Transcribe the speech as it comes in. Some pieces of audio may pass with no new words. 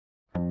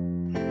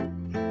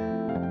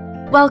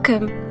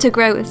Welcome to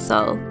Grow with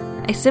Soul,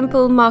 a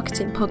simple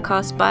marketing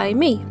podcast by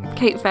me,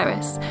 Kate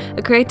Ferris,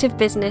 a creative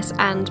business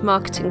and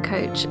marketing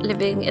coach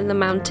living in the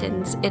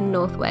mountains in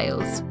North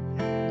Wales.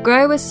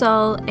 Grow with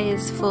Soul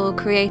is for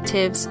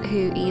creatives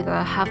who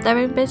either have their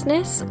own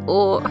business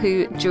or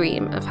who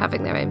dream of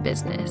having their own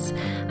business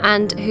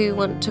and who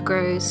want to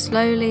grow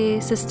slowly,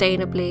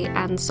 sustainably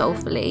and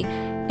soulfully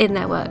in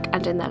their work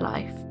and in their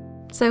life.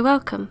 So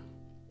welcome.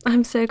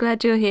 I'm so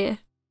glad you're here.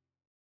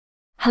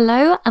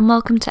 Hello and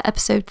welcome to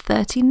episode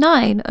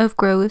 39 of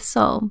Grow with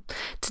Soul.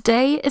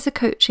 Today is a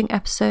coaching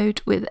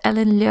episode with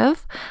Ellen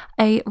Lööf,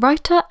 a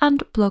writer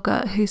and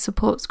blogger who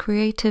supports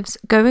creatives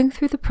going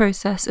through the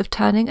process of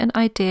turning an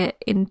idea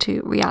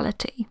into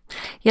reality.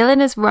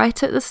 Ellen is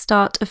right at the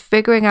start of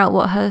figuring out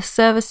what her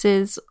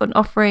services and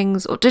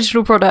offerings or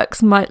digital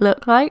products might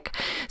look like.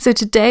 So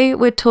today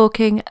we're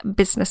talking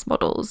business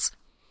models.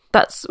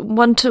 That's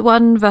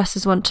one-to-one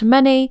versus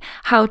one-to-many,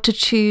 how to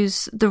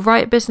choose the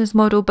right business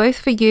model both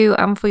for you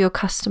and for your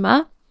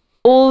customer,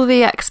 all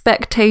the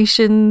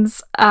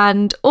expectations,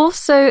 and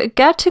also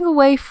getting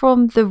away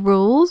from the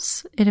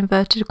rules, in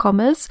inverted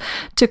commas,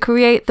 to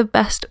create the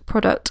best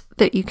product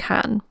that you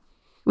can.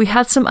 We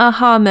had some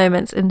aha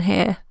moments in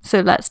here, so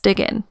let's dig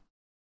in.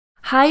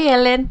 Hi,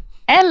 Ellen.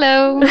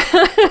 Hello.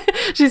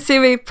 Did you see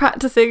me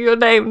practicing your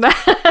name there?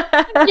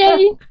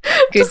 Yay.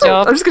 Good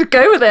job. I'm just going to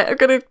go with it.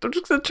 I'm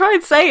just going to try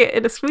and say it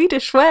in a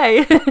Swedish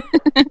way.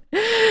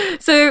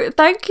 So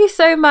thank you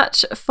so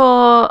much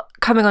for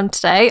coming on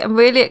today. I'm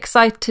really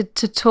excited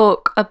to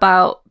talk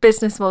about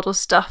business model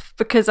stuff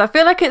because I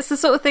feel like it's the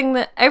sort of thing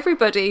that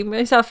everybody,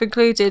 myself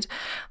included,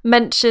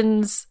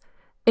 mentions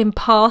in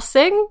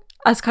passing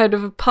as kind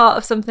of a part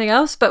of something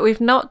else, but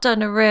we've not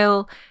done a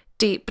real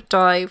deep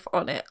dive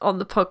on it on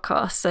the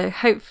podcast, so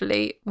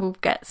hopefully we'll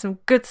get some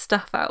good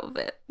stuff out of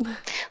it.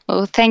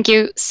 Well, thank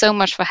you so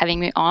much for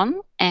having me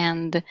on,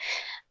 and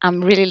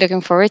I'm really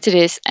looking forward to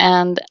this.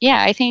 And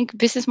yeah, I think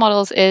business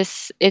models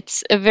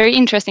it's a very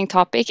interesting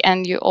topic,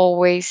 and you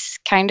always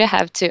kind of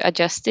have to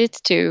adjust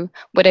it to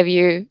whatever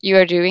you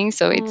are doing,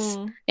 so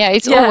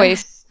it's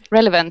always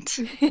relevant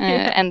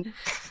and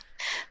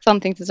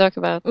something to talk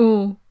about.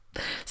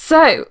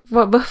 So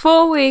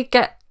before we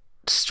get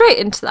straight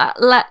into that,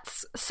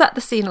 let's set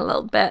the scene a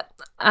little bit.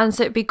 And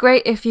so it'd be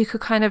great if you could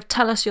kind of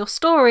tell us your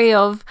story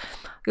of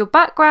your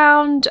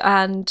background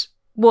and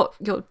what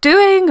you're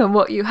doing and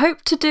what you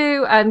hope to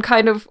do and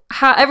kind of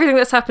how everything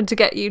that's happened to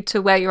get you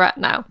to where you're at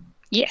now.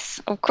 Yes,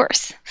 of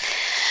course.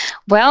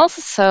 Well,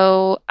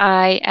 so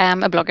I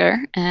am a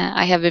blogger.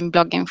 I have been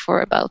blogging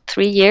for about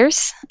 3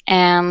 years,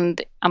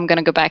 and I'm going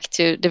to go back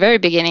to the very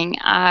beginning.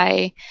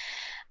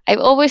 I've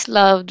always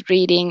loved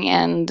reading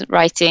and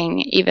writing,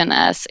 even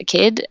as a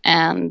kid.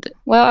 And,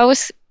 well, I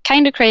was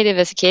kind of creative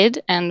as a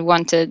kid and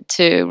wanted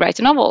to write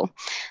a novel.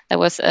 That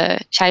was a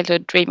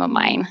childhood dream of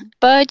mine.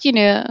 But,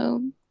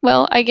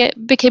 I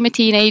became a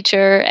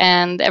teenager,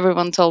 and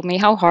everyone told me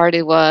how hard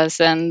it was,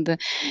 and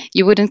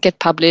you wouldn't get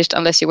published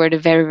unless you were the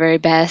very, very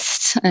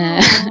best.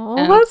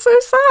 That's so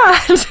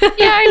sad.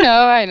 Yeah,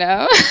 I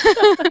know.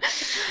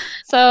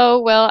 So,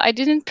 well, I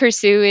didn't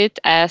pursue it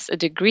as a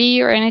degree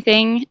or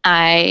anything.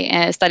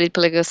 I studied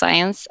political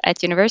science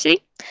at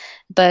university.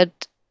 But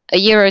a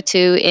year or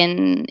two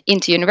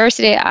into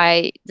university,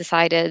 I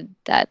decided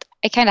that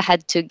I kind of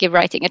had to give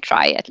writing a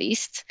try at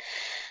least.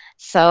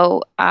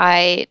 So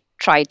I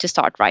tried to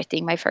start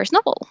writing my first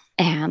novel.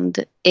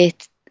 And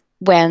it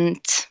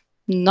went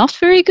not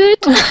very good.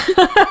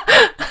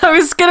 I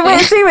was going to wait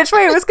and see which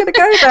way it was going to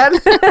go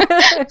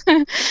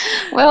then.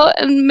 Well,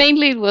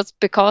 mainly it was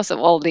because of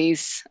all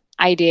these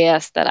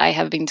ideas that I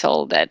have been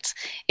told that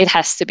it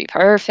has to be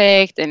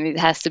perfect and it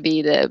has to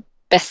be the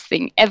best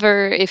thing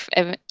ever if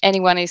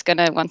anyone is going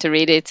to want to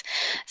read it.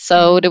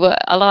 So there were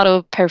a lot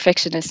of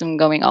perfectionism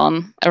going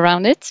on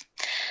around it.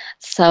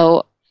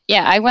 So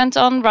yeah, I went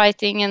on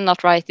writing and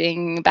not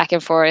writing back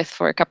and forth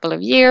for a couple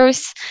of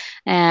years,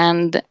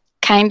 and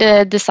kind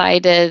of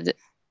decided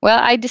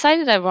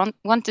I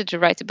wanted to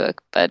write a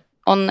book, but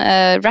on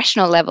a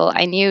rational level,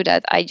 I knew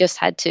that I just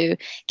had to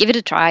give it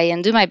a try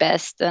and do my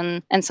best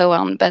and so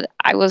on. But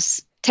I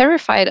was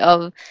terrified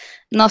of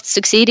not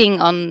succeeding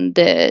on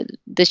the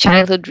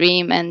childhood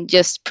dream and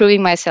just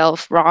proving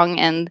myself wrong.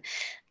 And,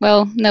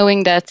 well,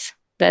 knowing that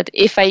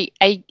if I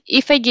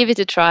give it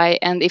a try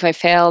and if I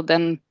fail,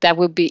 then that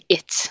would be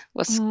it,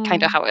 was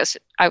kind of how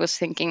I was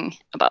thinking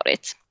about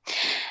it.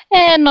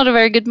 And not a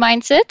very good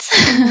mindset.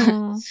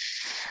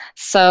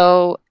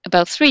 So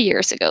about 3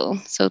 years ago,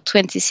 so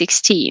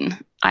 2016,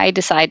 I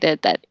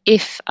decided that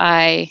if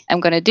I am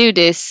going to do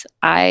this,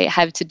 I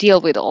have to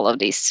deal with all of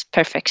these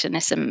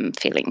perfectionism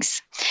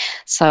feelings.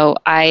 So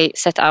I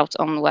set out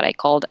on what I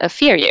called a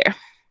fear year.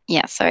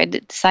 Yeah, so I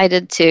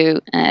decided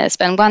to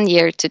spend 1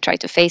 year to try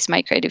to face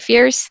my creative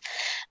fears,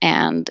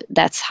 and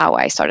that's how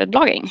I started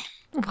blogging.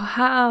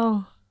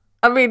 Wow.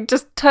 I mean,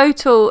 just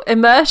total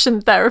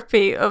immersion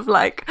therapy of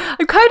like,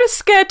 I'm kind of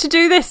scared to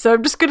do this, so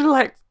I'm just going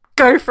to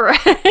go for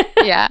it.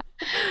 Yeah,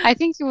 I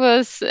think it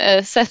was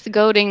Seth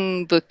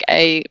Godin book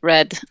I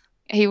read.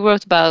 He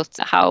wrote about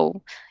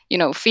how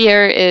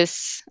fear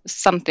is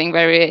something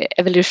very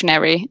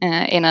evolutionary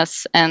in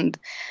us, and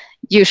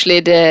usually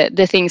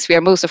the things we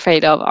are most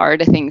afraid of are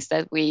the things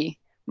that we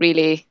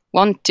really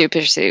want to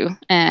pursue,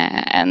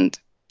 and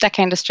that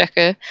kind of struck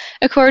a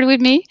chord with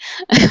me.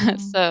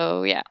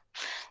 So yeah,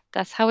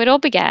 that's how it all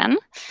began.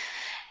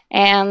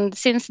 And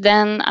since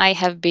then, I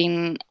have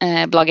been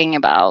blogging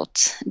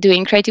about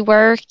doing creative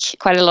work,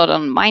 quite a lot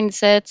on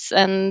mindsets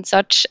and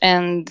such.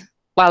 And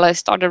while I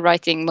started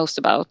writing most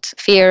about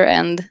fear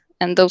and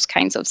those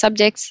kinds of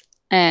subjects,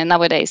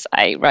 nowadays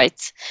I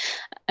write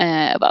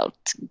about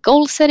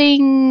goal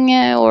setting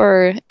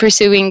or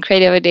pursuing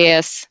creative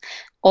ideas,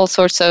 all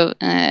sorts of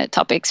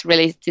topics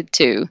related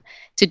to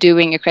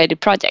doing a creative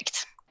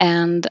project.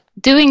 And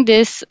doing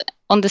this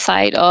on the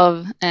side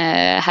of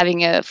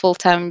having a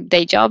full-time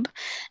day job,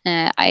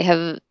 I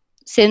have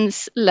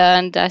since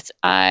learned that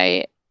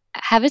I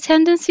have a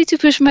tendency to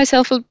push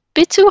myself a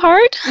bit too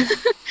hard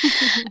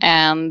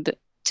and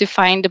to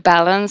find a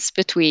balance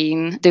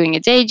between doing a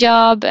day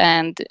job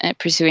and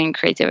pursuing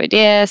creative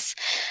ideas.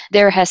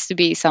 There has to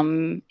be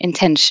some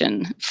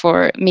intention,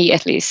 for me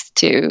at least,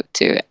 to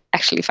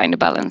actually find a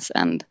balance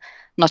and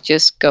not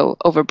just go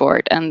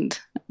overboard and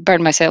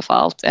burn myself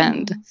out,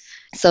 and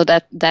so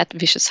that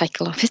vicious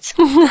cycle of it.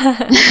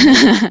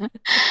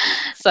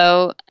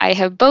 So I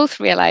have both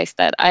realized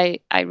that I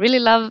really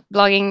love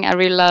blogging, I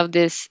really love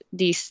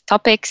these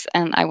topics,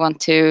 and I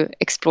want to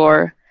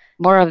explore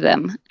more of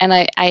them. And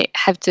I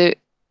have to,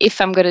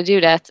 if I'm going to do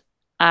that,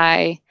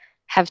 I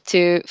have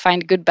to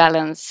find good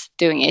balance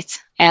doing it.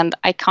 And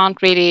I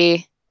can't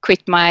really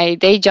quit my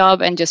day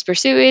job and just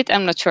pursue it.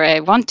 I'm not sure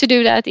I want to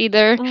do that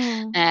either.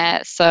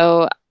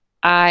 So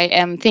I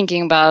am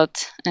thinking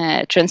about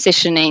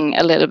transitioning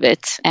a little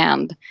bit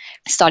and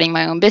starting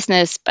my own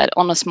business, but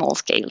on a small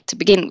scale to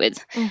begin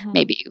with,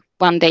 maybe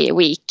one day a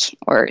week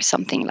or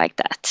something like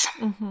that.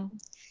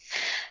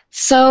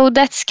 So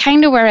that's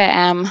kind of where I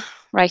am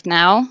right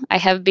now. I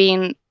have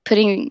been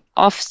putting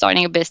off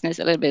starting a business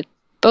a little bit,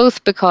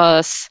 both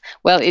because,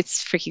 well,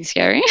 it's freaking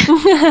scary,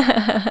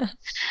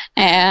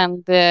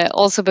 and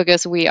also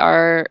because we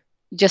are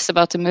just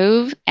about to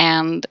move,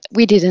 and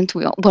we didn't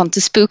want to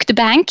spook the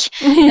bank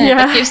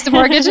that gives the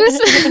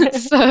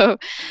mortgages. So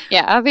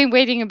yeah, I've been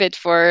waiting a bit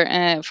for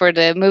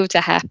the move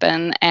to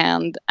happen,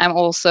 and I'm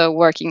also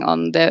working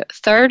on the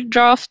third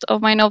draft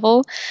of my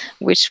novel,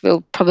 which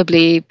will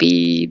probably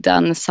be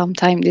done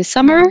sometime this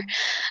summer.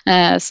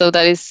 So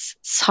that is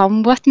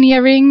somewhat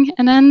nearing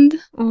an end.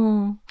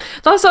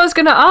 That's what I was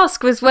going to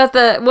ask, was what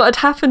had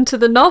happened to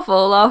the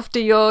novel after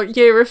your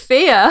year of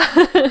fear.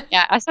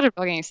 Yeah, I started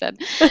blogging instead.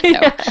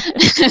 No.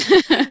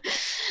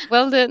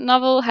 Well, the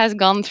novel has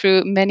gone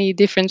through many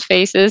different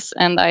phases,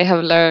 and I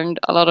have learned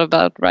a lot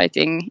about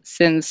writing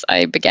since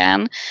I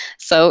began.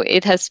 So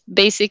it has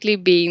basically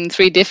been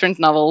 3 different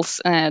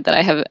novels that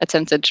I have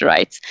attempted to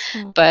write.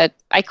 But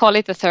I call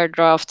it the third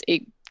draft.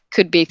 It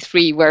could be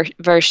 3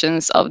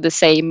 versions of the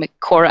same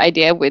core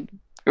idea with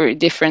very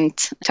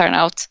different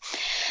turnout.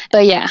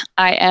 But yeah,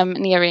 I am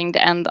nearing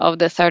the end of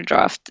the third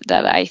draft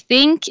that I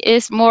think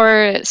is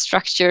more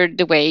structured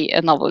the way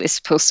a novel is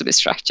supposed to be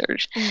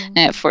structured,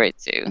 for it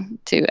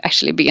to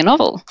actually be a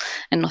novel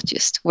and not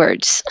just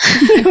words.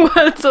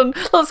 Lots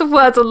of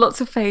words on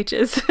lots of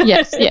pages.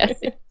 Yes.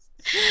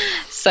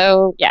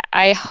 So yeah,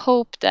 I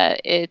hope that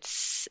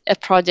it's a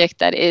project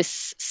that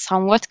is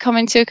somewhat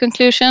coming to a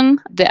conclusion.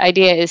 The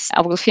idea is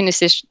I will finish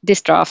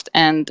this draft,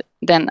 and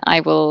then I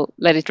will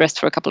let it rest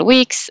for a couple of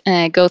weeks,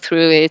 go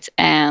through it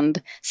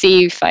and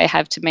see if I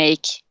have to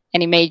make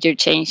any major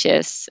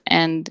changes.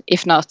 And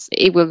if not,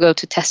 it will go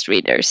to test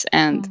readers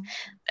and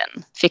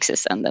then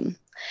fixes, and then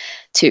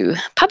to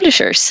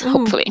publishers,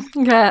 hopefully.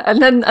 Yeah,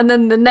 and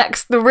then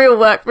the real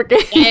work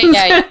begins.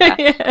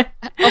 Yeah.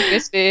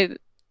 Obviously,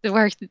 the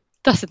work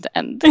doesn't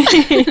end.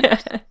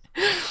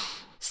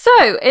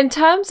 So, in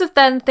terms of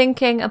then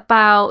thinking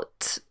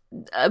about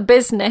a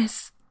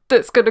business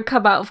that's going to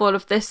come out of all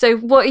of this, so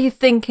what are you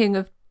thinking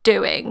of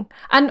doing?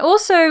 And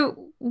also,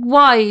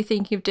 why are you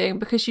thinking of doing?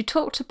 Because you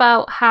talked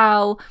about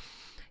how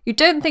you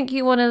don't think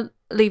you want to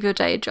leave your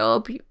day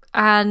job,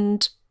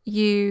 and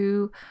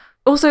you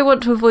also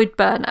want to avoid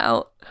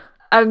burnout.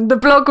 And the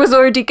blog was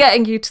already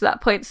getting you to that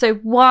point. So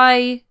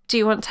why do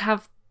you want to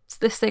have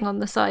this thing on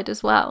the side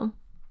as well?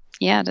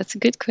 Yeah, that's a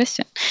good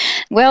question.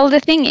 Well, the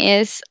thing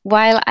is,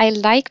 while I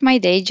like my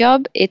day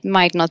job, it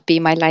might not be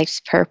my life's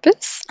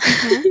purpose.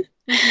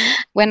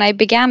 When I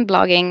began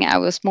blogging, I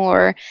was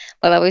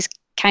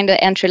kind of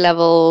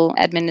entry-level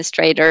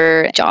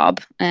administrator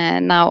job.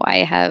 And now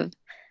I have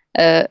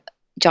a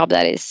job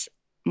that is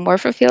more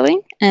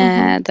fulfilling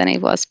than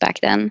it was back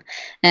then.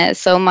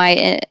 So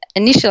my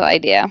initial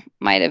idea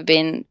might have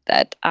been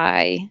that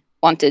I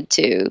wanted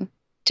to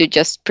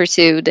just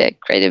pursue the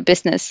creative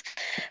business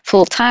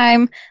full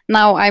time.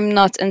 Now I'm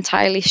not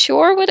entirely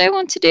sure what I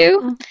want to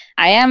do.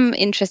 I am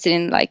interested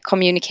in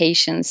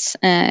communications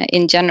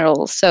in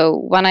general. So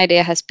one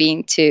idea has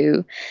been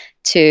to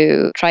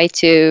try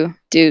to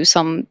do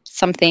some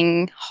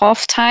something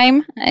half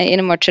time in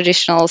a more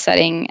traditional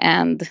setting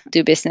and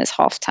do business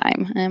half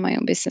time, my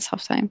own business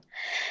half time,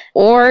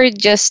 or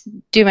just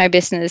do my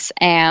business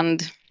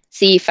and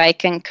see if I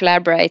can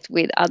collaborate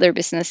with other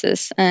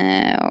businesses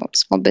or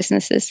small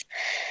businesses.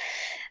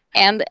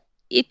 And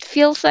it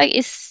feels like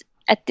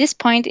at this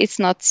point, it's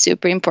not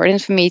super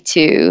important for me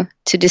to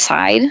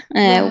decide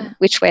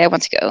which way I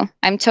want to go.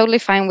 I'm totally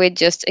fine with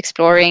just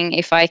exploring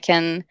if I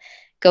can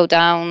go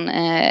down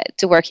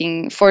to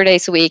working 4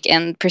 days a week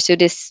and pursue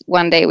this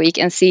 1 day a week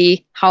and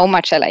see how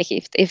much I like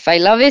it. If I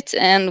love it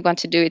and want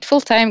to do it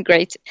full time,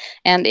 great.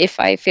 And if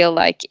I feel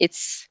like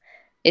it's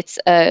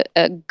a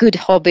good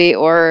hobby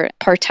or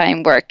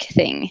part-time work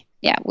thing,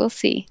 yeah, we'll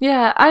see.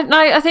 Yeah,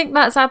 I think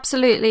that's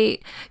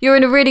absolutely, you're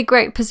in a really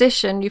great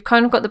position. You've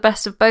kind of got the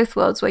best of both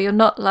worlds where you're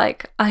not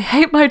like, I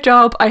hate my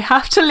job, I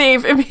have to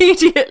leave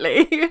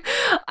immediately.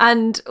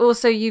 And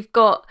also you've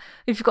got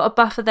a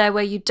buffer there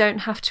where you don't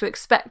have to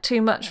expect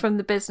too much from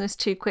the business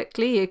too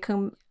quickly. You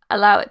can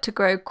allow it to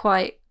grow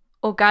quite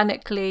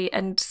organically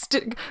and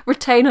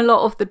retain a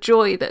lot of the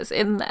joy that's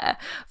in there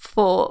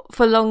for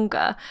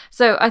longer.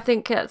 So I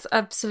think it's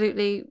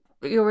absolutely,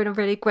 you're in a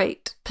really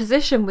great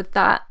position with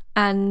that.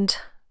 And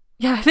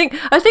yeah, I think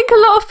a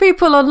lot of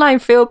people online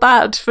feel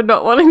bad for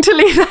not wanting to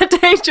leave their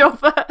day job,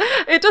 but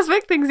it does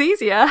make things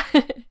easier.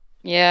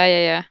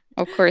 Yeah.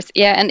 Of course.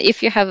 Yeah, and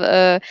if you have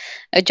a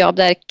job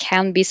that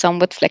can be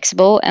somewhat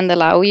flexible and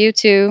allow you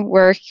to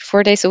work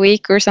 4 days a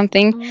week or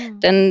something,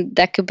 then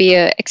that could be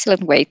an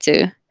excellent way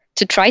to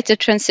try to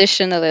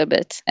transition a little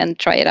bit and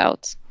try it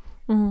out.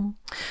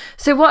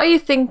 So what are you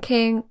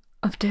thinking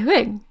of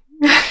doing?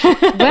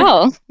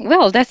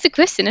 well, that's the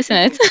question, isn't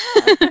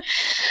it?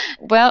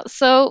 Well,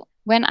 so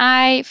when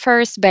I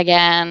first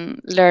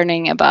began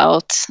learning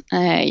about,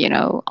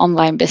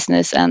 online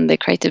business and the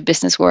creative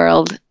business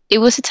world, it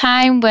was a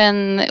time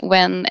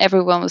when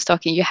everyone was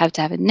talking, you have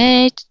to have a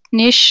niche.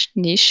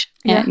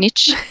 Yeah,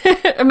 niche.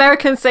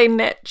 Americans say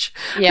niche.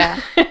 Yeah.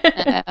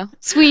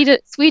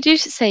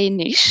 Swedish say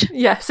niche.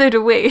 Yeah, so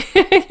do we.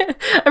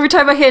 Every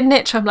time I hear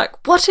niche, I'm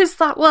like, what is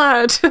that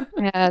word?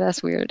 Yeah,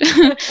 that's weird.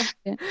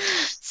 Yeah.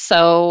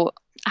 So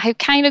I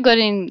kind of got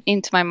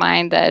into my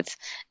mind that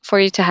for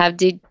you to have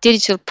the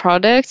digital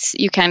products,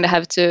 you kind of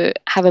have to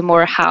have a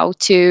more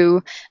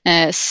how-to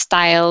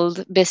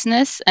styled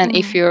business. And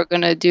if you're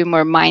going to do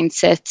more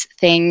mindset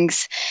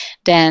things,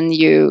 then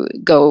you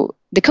go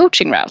the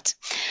coaching route.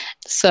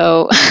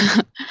 So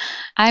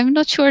I'm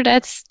not sure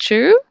that's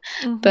true,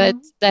 but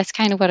that's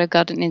kind of what I've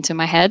gotten into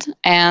my head.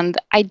 And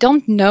I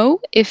don't know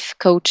if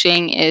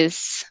coaching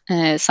is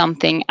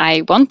something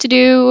I want to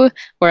do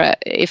or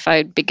if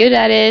I'd be good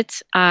at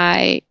it.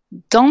 I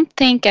don't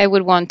think I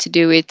would want to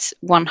do it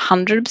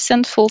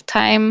 100% full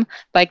time.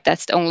 Like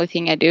that's the only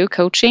thing I do,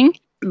 coaching.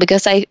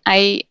 Because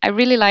I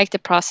really like the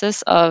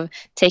process of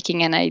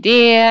taking an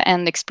idea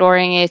and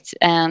exploring it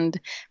and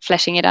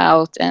fleshing it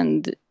out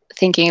and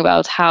thinking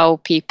about how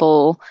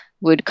people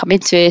would come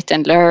into it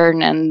and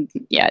learn, and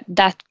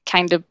that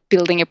kind of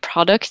building a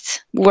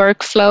product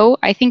workflow.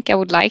 I think I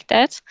would like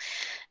that.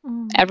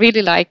 I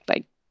really like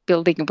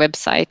building a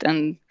website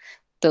and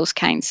those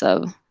kinds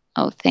of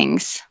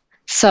things.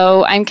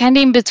 So I'm kind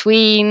of in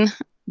between.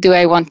 Do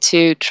I want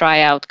to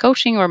try out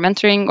coaching or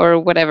mentoring or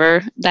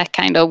whatever, that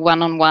kind of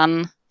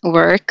one-on-one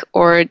work,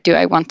 or do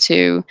I want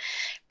to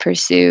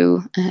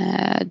pursue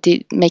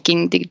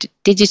making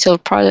digital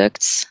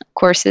products,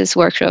 courses,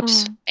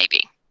 workshops, maybe?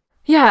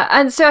 Yeah,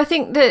 and so I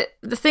think that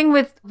the thing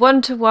with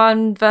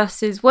one-to-one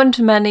versus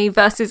one-to-many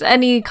versus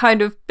any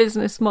kind of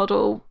business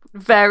model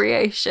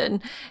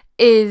variation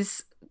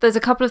is there's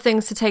a couple of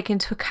things to take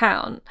into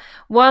account.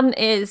 One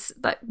is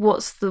like,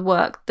 what's the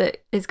work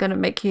that is going to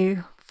make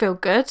you feel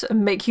good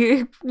and make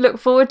you look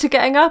forward to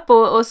getting up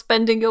or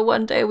spending your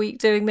 1 day a week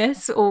doing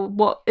this, or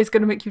what is going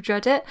to make you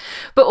dread it.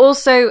 But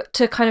also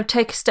to kind of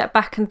take a step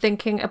back and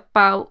thinking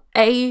about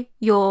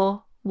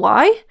your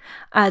why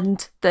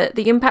and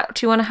the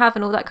impact you want to have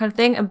and all that kind of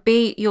thing, and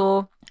B,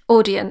 your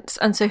audience,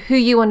 and so who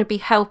you want to be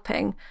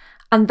helping,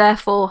 and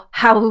therefore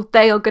how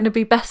they are going to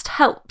be best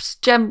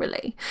helped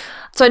generally.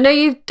 So I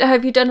know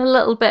have you done a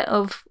little bit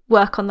of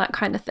work on that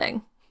kind of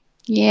thing?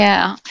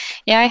 Yeah,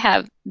 I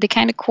have. The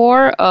kind of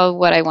core of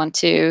what I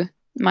want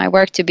my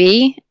work to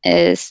be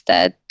is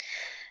that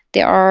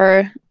there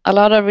are a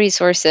lot of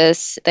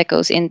resources that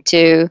goes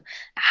into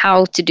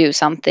how to do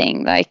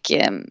something, like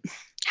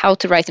how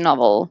to write a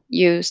novel.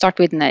 You start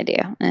with an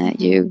idea,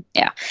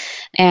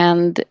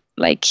 and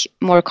like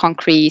more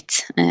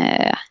concrete,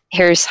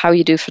 here's how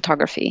you do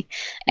photography.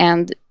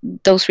 And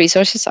those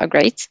resources are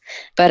great,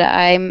 but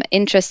I'm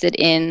interested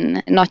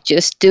in not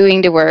just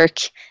doing the work,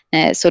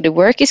 so the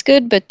work is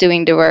good, but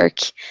doing the work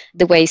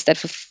the ways that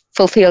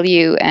fulfill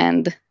you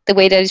and the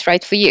way that is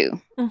right for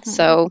you.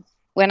 So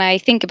when I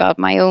think about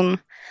my own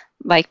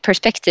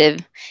perspective,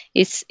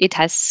 it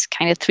has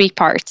kind of 3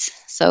 parts.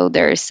 So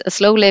there's a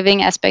slow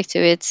living aspect to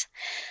it.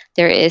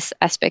 There is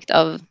aspect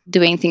of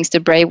doing things the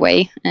brave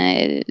way,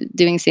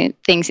 doing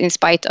things in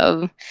spite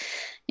of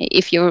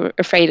if you're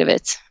afraid of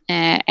it,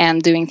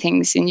 and doing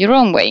things in your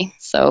own way.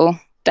 So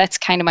that's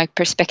kind of my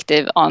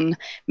perspective on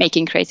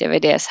making creative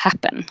ideas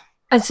happen.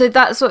 And so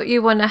that's what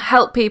you want to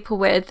help people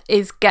with,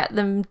 is get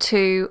them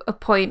to a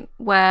point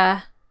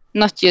where...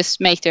 Not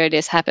just make their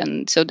ideas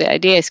happen so the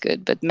idea is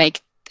good, but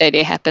make the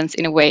idea happens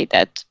in a way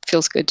that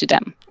feels good to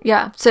them.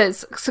 Yeah, so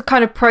it's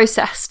kind of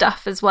process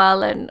stuff as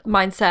well, and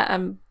mindset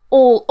and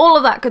all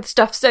of that good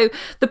stuff. So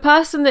the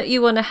person that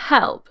you want to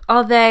help,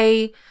 are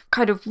they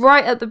kind of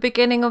right at the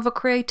beginning of a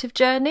creative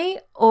journey,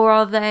 or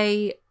are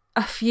they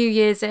a few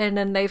years in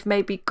and they've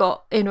maybe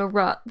got in a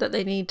rut that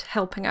they need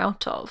helping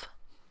out of?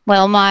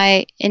 Well,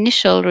 my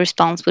initial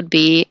response would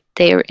be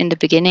they're in the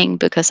beginning,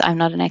 because I'm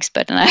not an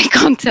expert and I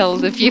can't tell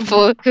the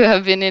people who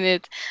have been in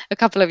it a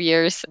couple of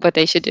years what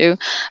they should do.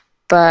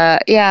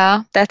 But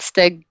yeah, that's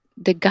the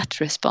gut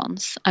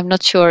response. I'm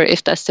not sure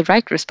if that's the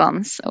right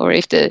response, or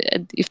if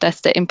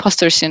that's the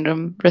imposter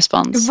syndrome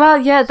response. Well,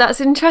 yeah,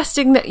 that's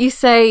interesting that you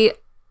say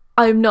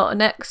I'm not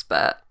an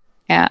expert.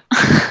 Yeah.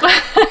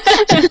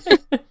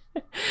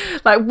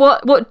 Like,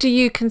 what do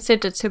you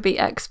consider to be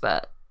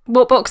expert?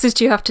 What boxes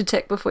do you have to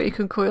tick before you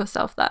can call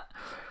yourself that?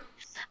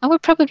 I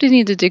would probably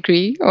need a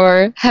degree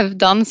or have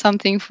done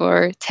something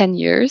for 10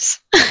 years.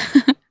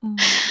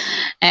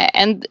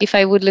 And if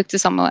I would look to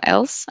someone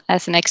else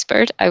as an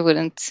expert, I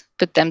wouldn't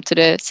put them to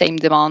the same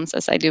demands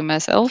as I do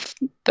myself.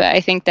 But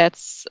I think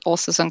that's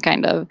also some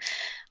kind of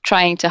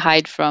trying to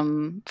hide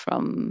from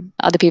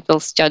other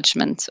people's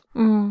judgment.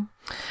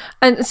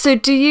 And so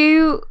do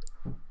you...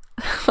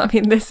 I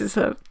mean, this is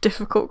a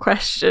difficult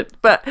question,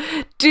 but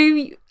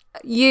do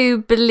you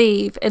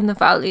believe in the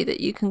value that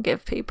you can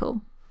give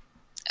people?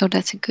 Oh,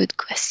 that's a good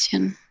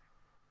question.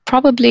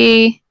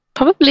 Probably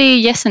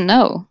yes and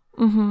no.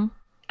 Mm-hmm.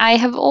 I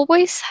have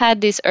always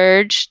had this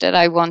urge that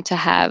I want to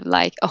have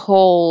like a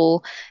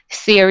whole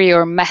theory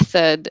or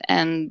method,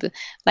 and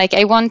like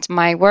I want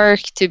my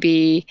work to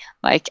be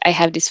like I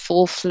have this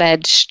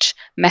full-fledged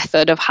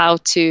method of how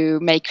to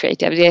make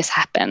creative ideas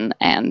happen.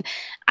 And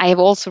I have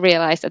also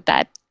realized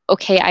that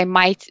okay, I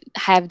might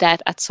have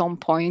that at some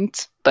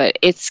point, but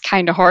it's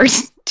kind of hard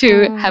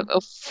to have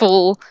a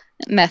full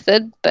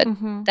method. But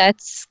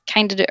that's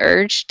kind of the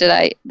urge that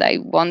I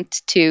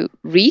want to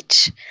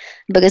reach,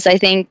 because I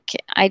think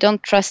I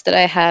don't trust that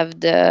I have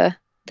the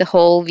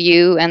whole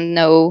view and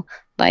know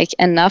like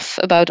enough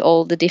about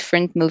all the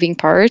different moving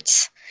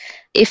parts.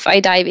 If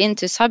I dive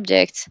into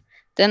subject,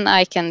 then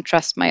I can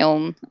trust my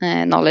own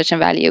knowledge and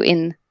value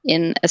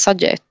in a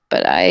subject.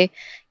 But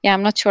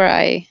I'm not sure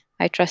I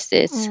trust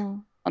it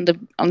on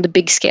the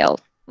big scale,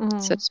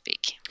 so to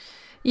speak.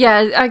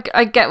 Yeah,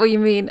 I get what you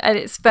mean, and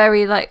it's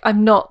very like,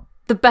 I'm not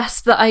the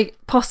best that I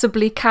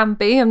possibly can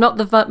be. I'm not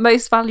the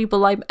most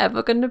valuable I'm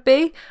ever going to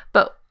be,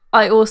 but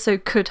I also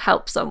could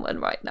help someone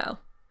right now,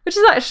 which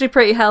is actually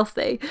pretty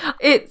healthy.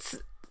 It's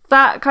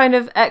that kind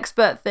of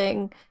expert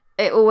thing.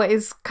 It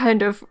always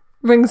kind of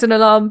rings an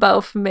alarm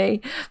bell for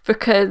me,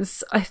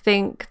 because I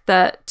think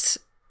that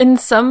in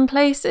some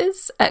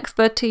places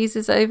expertise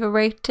is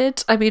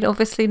overrated. I mean,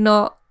 obviously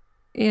not,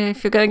 you know,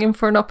 if you're going in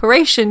for an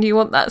operation, you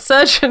want that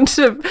surgeon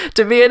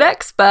to be an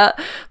expert.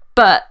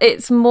 But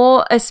it's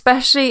more,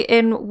 especially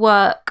in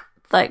work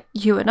like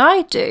you and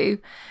I do,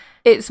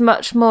 it's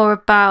much more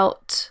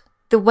about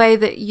the way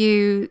that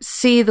you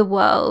see the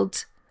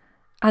world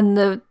and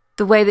the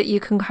way that you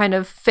can kind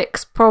of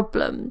fix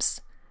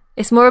problems.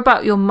 It's more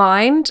about your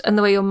mind and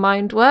the way your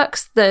mind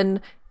works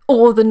than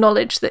all the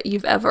knowledge that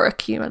you've ever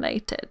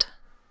accumulated.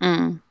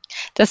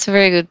 That's a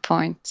very good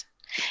point.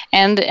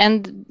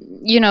 And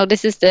you know,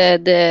 this is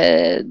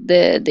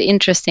the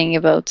interesting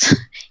about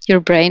your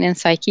brain and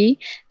psyche,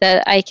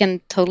 that I can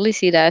totally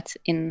see that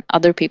in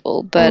other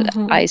people, but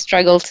I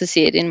struggle to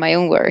see it in my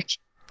own work.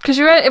 Because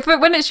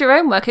when it's your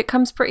own work, it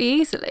comes pretty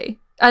easily,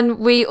 and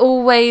we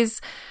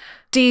always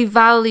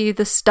devalue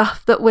the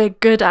stuff that we're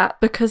good at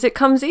because it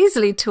comes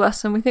easily to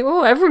us, and we think,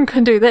 oh, everyone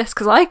can do this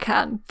because I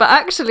can. But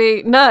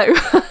actually, no,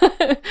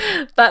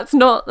 that's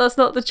not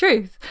the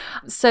truth.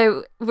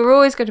 So we're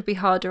always going to be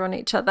harder on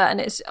each other, and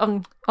it's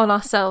on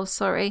ourselves,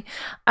 sorry.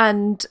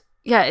 And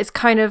yeah, it's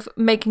kind of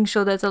making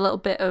sure there's a little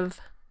bit of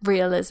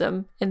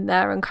realism in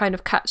there, and kind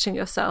of catching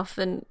yourself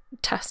and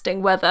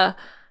testing whether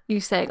you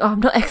saying, oh,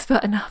 I'm not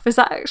expert enough, is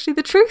that actually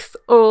the truth,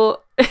 or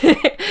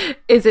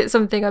is it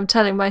something I'm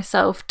telling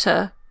myself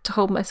to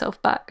hold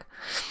myself back?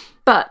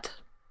 But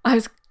I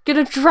was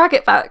going to drag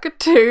it back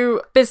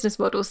to business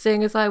models,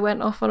 seeing as I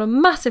went off on a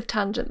massive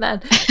tangent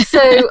then.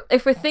 So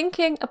if we're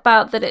thinking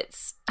about that,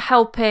 it's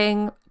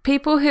helping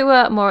people who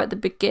are more at the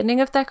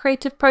beginning of their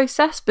creative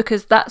process,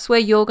 because that's where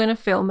you're going to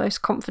feel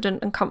most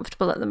confident and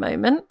comfortable at the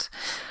moment,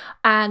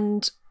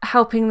 and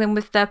helping them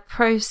with their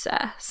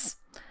process.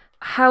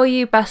 How are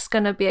you best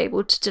going to be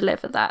able to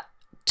deliver that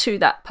to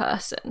that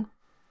person?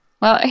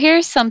 Well,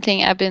 here's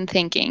something I've been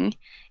thinking.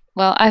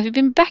 Well, I've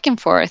been back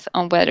and forth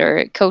on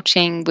whether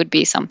coaching would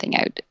be something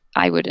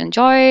I would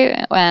enjoy,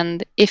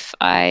 and if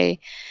I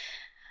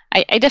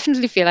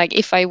definitely feel like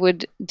if I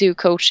would do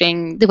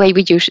coaching the way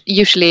we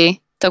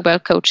usually talk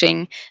about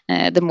coaching,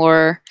 the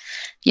more,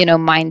 you know,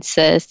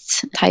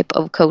 mindset type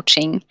of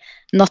coaching,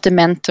 not the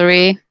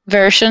mentory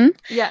version,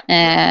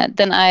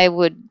 then I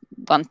would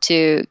want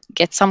to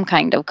get some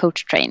kind of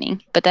coach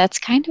training, but that's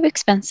kind of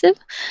expensive.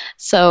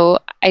 So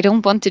I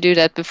don't want to do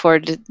that before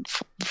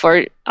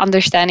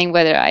understanding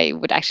whether I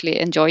would actually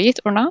enjoy it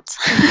or not.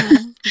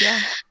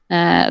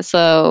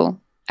 So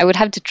I would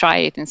have to try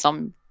it in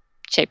some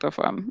shape or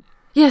form.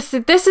 Yes,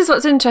 this is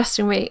what's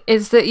interesting me,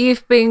 is that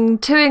you've been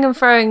toing and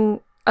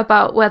froing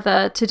about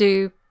whether to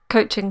do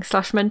coaching /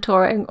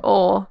 mentoring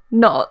or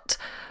not,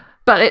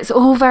 but it's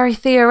all very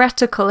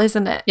theoretical,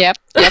 isn't it? Yep.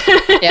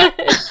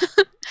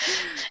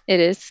 It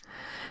is.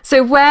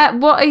 So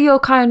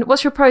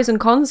what's your pros and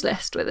cons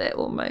list with it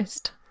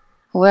almost?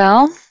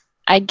 Well,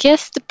 I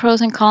guess the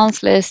pros and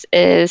cons list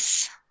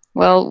is,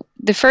 well,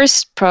 the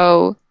first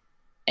pro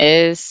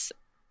is,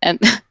 and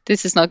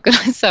this is not going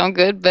to sound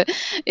good, but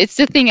it's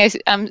the thing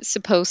I'm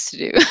supposed to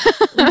do.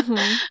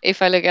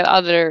 If I look at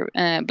other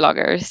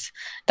bloggers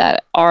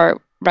that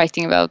are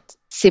writing about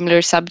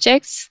similar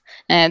subjects,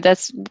 and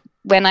that's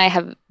when I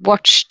have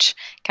watched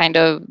kind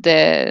of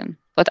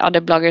what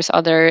other bloggers,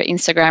 other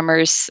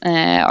Instagrammers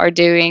are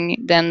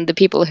doing, then the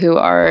people who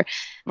are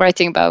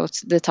writing about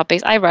the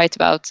topics I write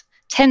about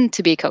tend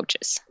to be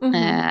coaches.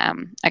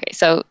 Okay,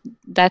 so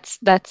that's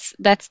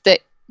the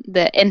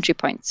entry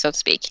point, so to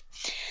speak.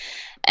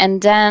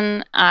 And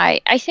then I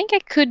think I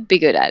could be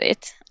good at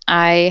it.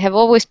 I have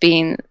always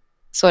been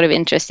sort of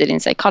interested in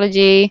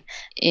psychology,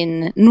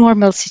 in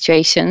normal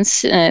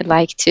situations,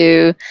 like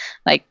to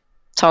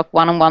talk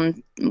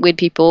one-on-one with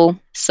people.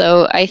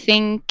 So I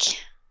think,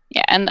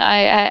 and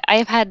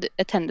I've had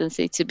a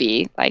tendency to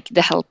be like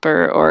the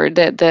helper or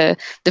the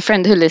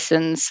friend who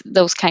listens,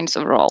 those kinds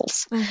of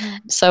roles.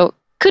 So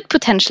could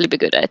potentially be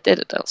good at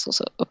it. That's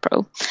also a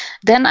pro.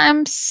 Then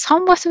I'm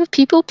somewhat of a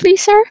people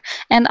pleaser,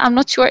 and I'm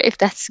not sure if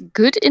that's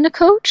good in a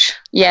coach.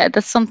 Yeah,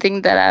 that's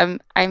something that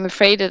I'm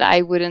afraid that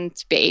I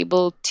wouldn't be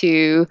able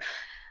to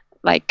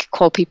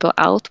call people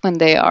out when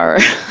they are.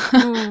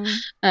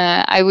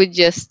 I would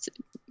just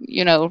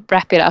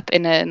wrap it up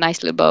in a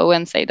nice little bow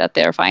and say that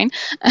they're fine.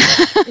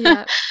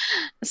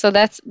 So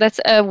that's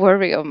a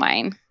worry of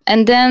mine.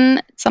 And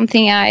then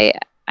something I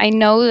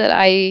know that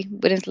I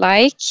wouldn't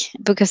like,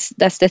 because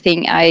that's the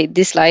thing I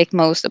dislike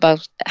most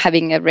about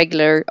having a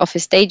regular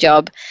office day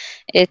job.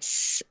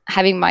 It's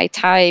having my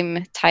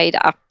time tied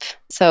up,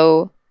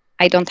 so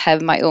I don't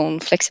have my own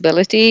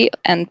flexibility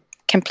and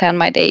can plan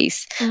my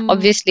days.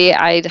 Obviously,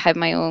 I'd have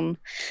my own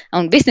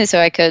business, so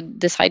I could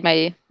decide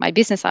my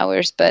business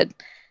hours, but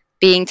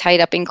being tied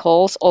up in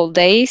calls all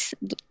days,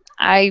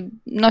 I'm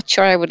not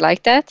sure I would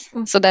like that.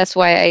 So that's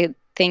why I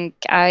think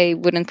I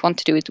wouldn't want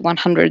to do it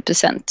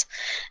 100%,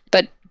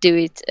 but do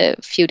it a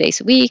few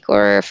days a week,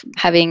 or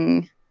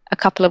having a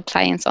couple of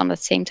clients on at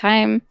the same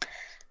time.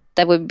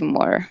 That would be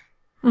more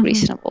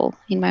reasonable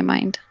in my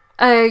mind.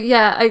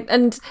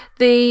 And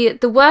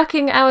the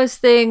working hours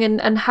thing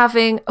and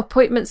having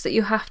appointments that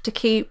you have to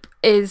keep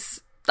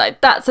is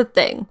that's a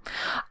thing.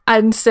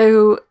 And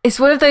so it's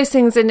one of those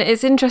things, and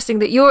it's interesting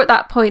that you're at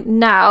that point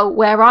now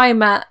where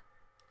I'm at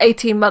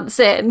 18 months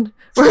in,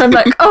 where I'm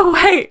like, oh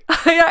wait,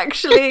 I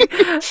actually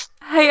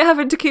hate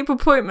having to keep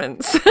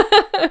appointments.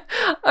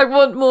 I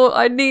want more.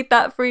 I need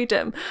that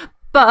freedom.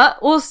 But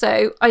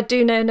also, I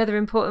do know another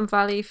important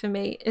value for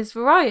me is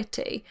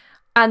variety.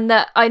 And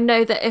that I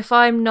know that if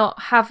I'm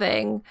not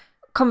having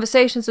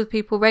conversations with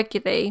people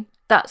regularly,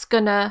 that's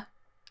gonna,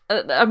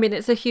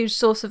 it's a huge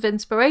source of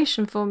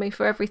inspiration for me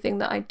for everything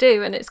that I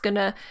do, and it's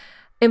gonna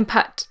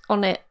impact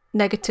on it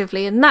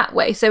negatively in that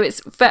way. So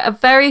it's a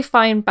very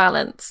fine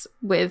balance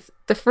with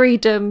the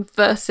freedom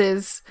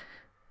versus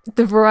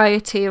the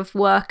variety of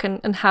work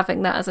and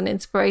having that as an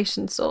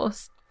inspiration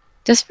source.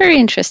 That's very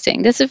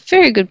interesting. That's a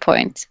very good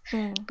point,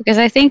 because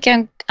I think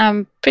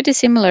I'm pretty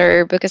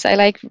similar, because I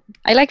like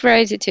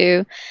variety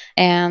too,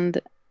 and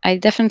I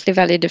definitely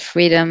value the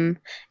freedom.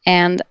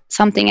 And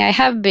something I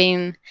have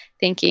been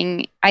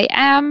thinking, I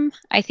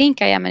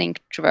think I am an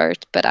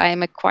introvert, but I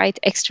am a quite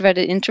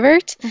extroverted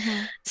introvert.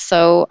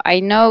 So I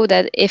know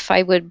that if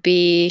I would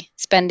be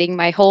spending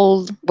my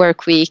whole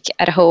work week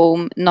at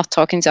home not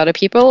talking to other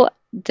people,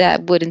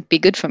 that wouldn't be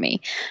good for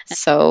me.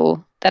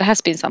 So that has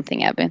been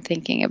something I've been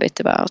thinking a bit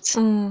about.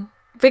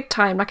 Big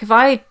time. Like if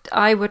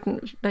I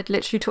wouldn't, I'd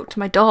literally talk to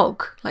my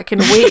dog like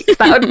in a week.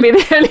 That would be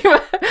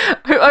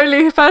the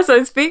only person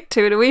I'd speak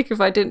to in a week if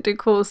I didn't do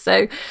calls.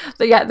 So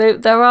yeah,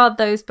 there are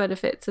those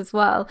benefits as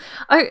well.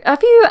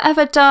 Have you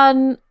ever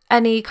done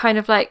any kind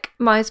of like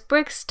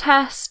Myers-Briggs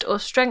test or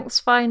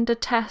StrengthsFinder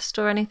test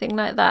or anything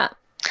like that?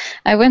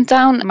 I went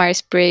down a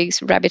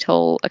Myers-Briggs rabbit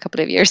hole a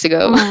couple of years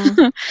ago.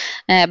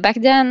 Back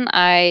then,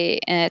 I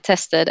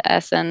tested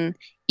as an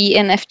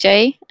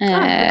ENFJ.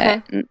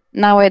 Okay.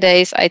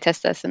 Nowadays, I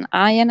test as an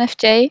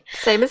INFJ.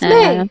 Same as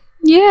me.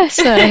 Yes,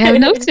 I have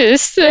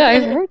noticed.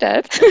 I've heard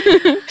that.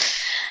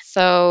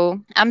 So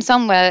I'm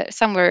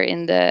somewhere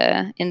in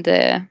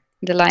the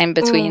line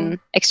between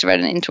extrovert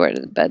and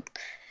introverted, but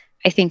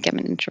I think I'm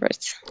an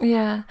introvert.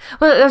 Yeah.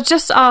 Well, I've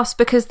just asked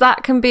because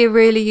that can be a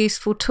really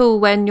useful tool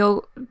when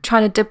you're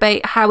trying to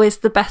debate how is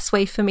the best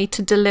way for me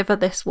to deliver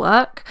this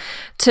work,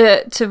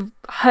 to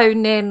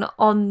hone in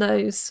on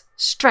those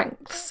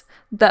strengths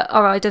that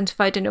are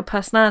identified in your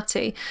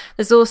personality.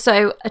 There's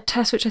also a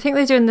test which I think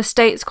they do in the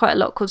States quite a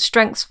lot called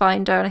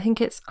StrengthsFinder, and I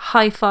think it's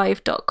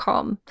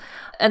highfive.com,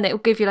 and it will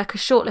give you like a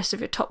short list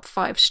of your top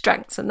 5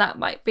 strengths, and that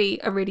might be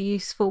a really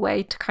useful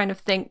way to kind of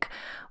think,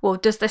 well,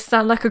 does this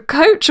sound like a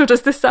coach or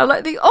does this sound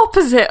like the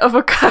opposite of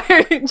a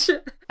coach?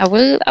 I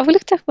will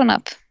look that one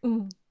up.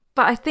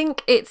 But I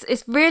think it's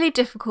really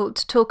difficult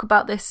to talk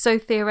about this so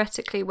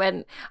theoretically,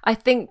 when I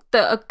think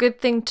that a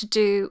good thing to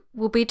do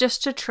will be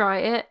just to try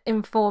it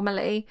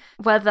informally,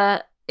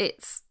 whether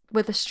it's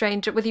with a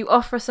stranger, whether you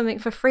offer something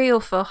for free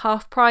or for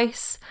half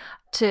price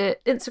to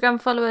Instagram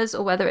followers,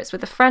 or whether it's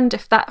with a friend,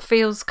 if that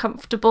feels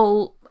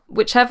comfortable,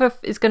 whichever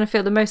is going to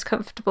feel the most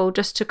comfortable,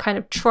 just to kind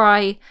of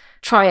try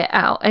it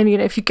out. And, you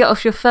know, if you get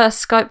off your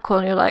first Skype call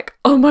and you're like,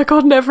 oh my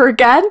God, never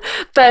again,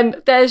 then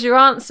there's your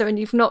answer, and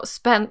you've not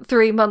spent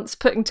 3 months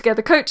putting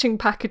together coaching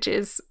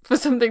packages for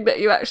something that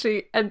you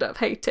actually end up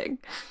hating.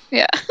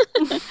 Yeah.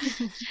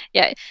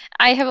 Yeah.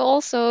 I have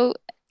also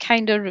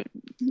kind of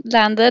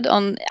landed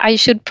on I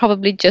should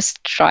probably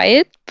just try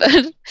it,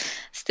 but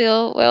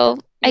still, well,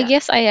 yeah. I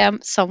guess I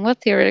am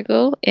somewhat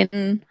theoretical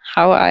in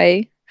how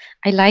I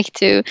like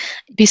to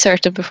be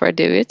certain before I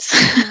do it,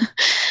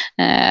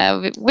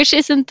 which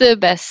isn't the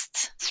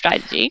best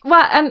strategy.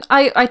 Well, and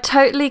I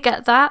totally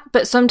get that,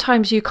 but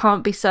sometimes you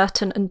can't be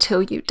certain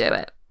until you do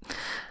it.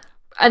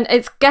 And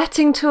it's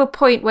getting to a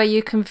point where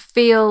you can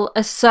feel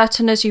as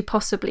certain as you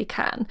possibly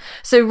can.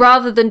 So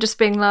rather than just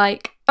being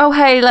like, oh,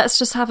 hey, let's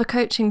just have a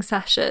coaching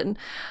session,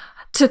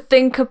 to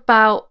think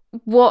about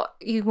what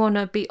you want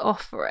to be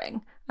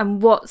offering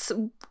and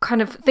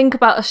think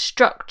about a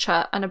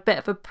structure and a bit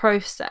of a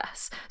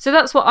process. So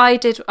that's what I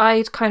did.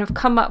 I'd kind of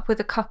come up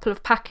with a couple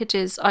of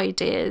packages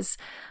ideas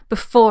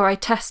before I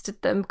tested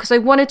them, because I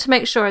wanted to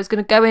make sure I was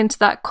going to go into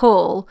that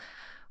call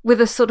with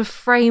a sort of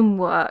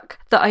framework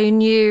that I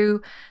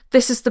knew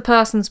this is the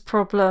person's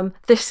problem,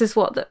 this is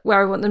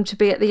where I want them to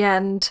be at the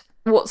end,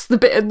 what's the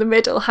bit in the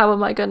middle, how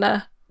am I going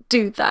to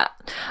do that?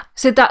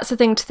 So that's the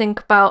thing to think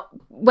about,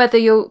 whether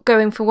you're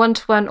going for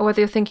one-to-one or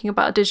whether you're thinking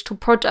about a digital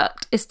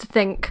product, is to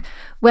think,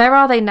 where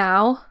are they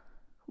now?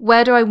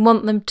 Where do I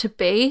want them to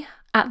be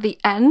at the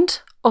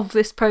end of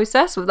this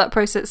process, whether that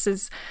process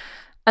is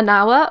an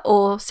hour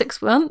or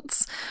 6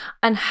 months,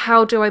 and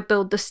how do I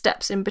build the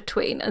steps in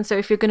between? And so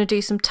if you're going to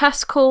do some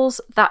test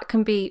calls, that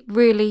can be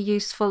really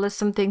useful as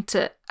something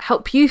to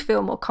help you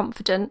feel more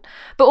confident.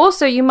 But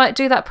also you might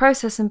do that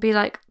process and be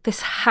like, this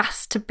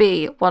has to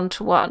be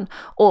one-to-one,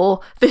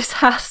 or this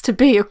has to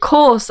be a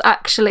course.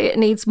 Actually, it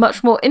needs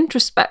much more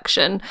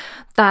introspection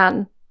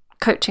than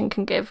coaching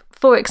can give,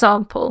 for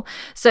example.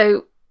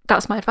 So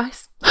that's my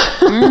advice.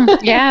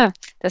 Yeah,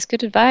 that's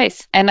good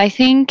advice. And I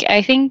think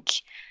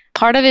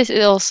part of it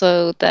is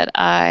also that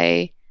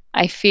I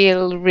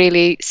feel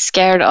really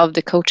scared of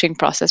the coaching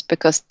process,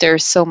 because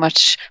there's so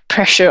much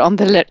pressure on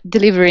the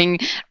delivering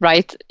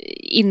right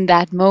in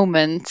that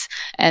moment,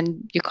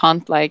 and you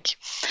can't like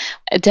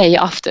a day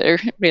after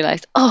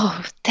realize,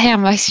 oh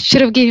damn, I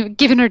should have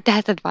given her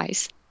that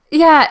advice.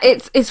 Yeah,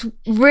 it's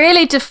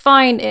really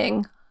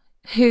defining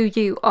who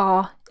you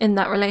are in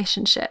that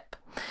relationship.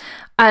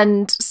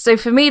 And so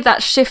for me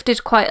that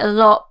shifted quite a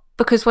lot,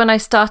 because when I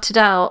started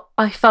out,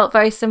 I felt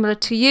very similar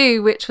to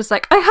you, which was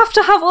like, I have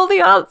to have all the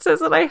answers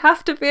and I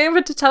have to be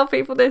able to tell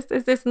people this,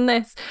 and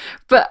this.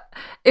 But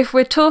if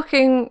we're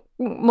talking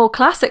more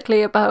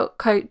classically about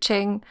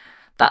coaching,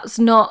 that's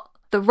not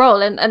the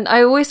role. And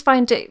I always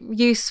find it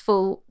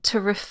useful to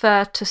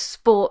refer to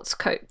sports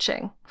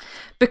coaching,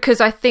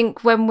 because I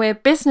think when we're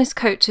business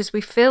coaches,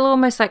 we feel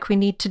almost like we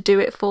need to do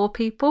it for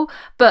people.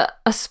 But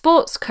a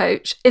sports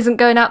coach isn't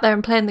going out there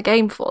and playing the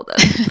game for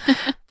them.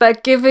 They're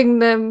giving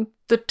them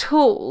the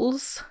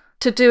tools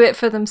to do it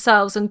for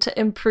themselves and to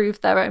improve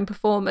their own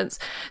performance.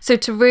 So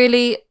to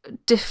really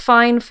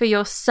define for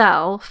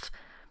yourself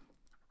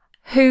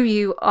who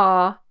you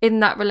are in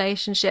that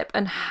relationship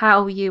and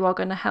how you are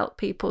going to help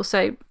people.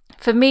 So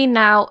for me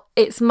now,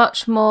 it's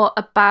much more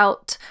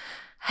about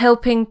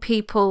helping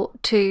people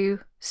to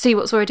see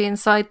what's already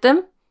inside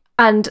them.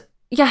 And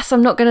yes,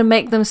 I'm not going to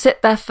make them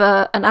sit there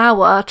for an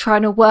hour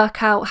trying to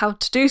work out how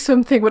to do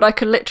something when I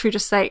can literally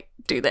just say,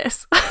 do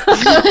this.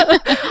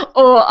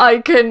 Or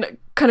I can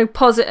kind of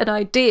posit an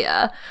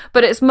idea,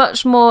 but it's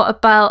much more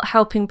about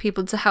helping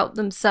people to help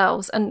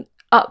themselves and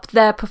up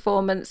their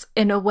performance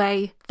in a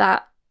way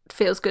that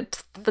feels good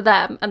for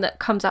them and that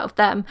comes out of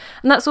them.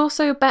 And that's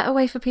also a better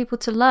way for people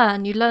to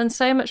learn. You learn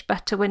so much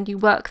better when you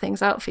work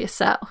things out for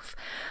yourself.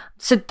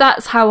 So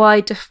that's how I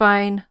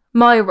define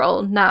my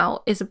role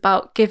now, is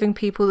about giving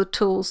people the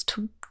tools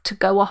to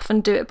go off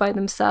and do it by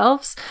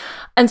themselves.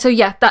 And so,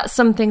 yeah, that's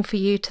something for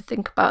you to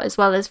think about, as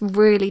well as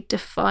really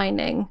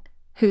defining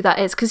who that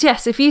is. Because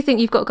yes, if you think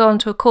you've got to go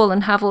onto a call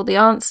and have all the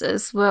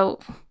answers,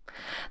 well,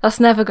 that's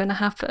never going to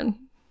happen.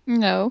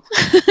 No.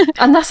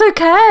 And that's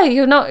okay.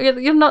 You're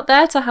not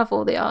there to have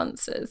all the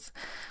answers.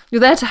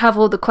 You're there to have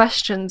all the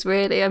questions,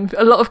 really. And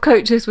a lot of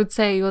coaches would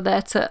say you're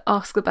there to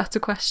ask the better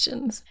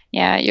questions.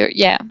 Yeah,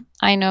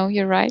 I know,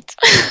 you're right.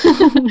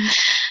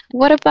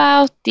 What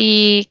about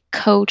the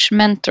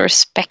coach-mentor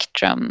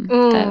spectrum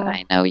that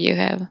I know you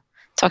have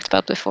talked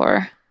about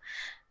before?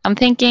 I'm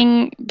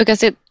thinking,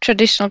 because it's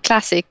traditional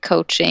classic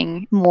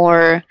coaching,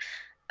 more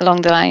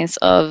along the lines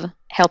of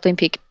helping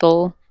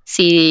people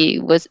see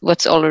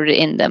what's already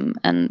in them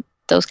and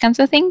those kinds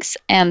of things.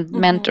 And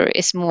mentor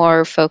is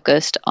more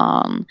focused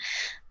on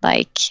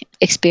like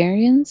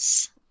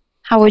experience.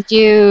 How would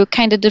you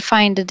kind of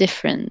define the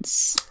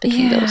difference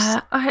between those?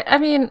 I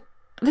mean,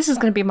 this is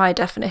going to be my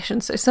definition,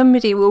 so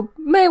somebody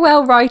may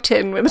well write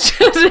in with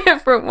a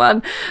different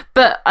one.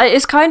 But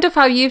it's kind of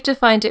how you've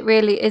defined it.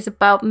 Really is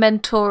about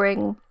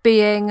mentoring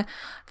being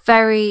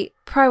very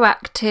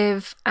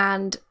proactive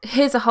and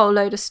here's a whole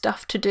load of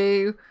stuff to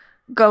do,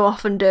 go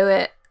off and do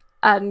it,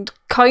 and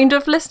kind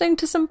of listening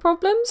to some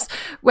problems.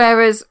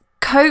 Whereas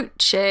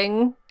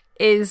coaching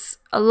is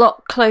a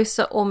lot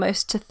closer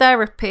almost to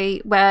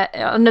therapy,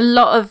 and a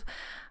lot of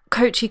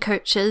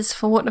coaches,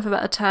 for want of a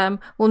better term,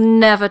 will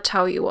never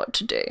tell you what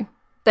to do.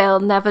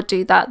 They'll never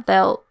do that.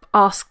 They'll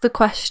ask the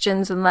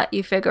questions and let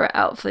you figure it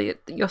out for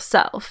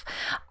yourself,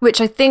 which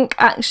I think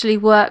actually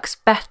works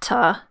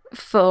better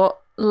for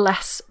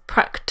less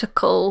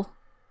practical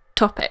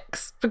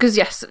topics. Because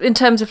yes, in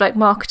terms of like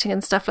marketing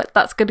and stuff, like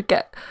that's going to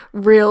get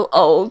real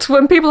old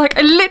when people are like,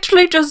 I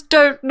literally just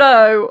don't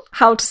know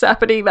how to set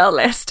up an email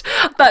list.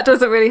 That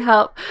doesn't really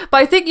help. But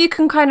I think you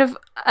can kind of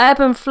ebb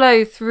and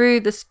flow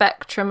through the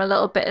spectrum a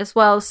little bit as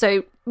well.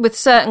 So with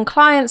certain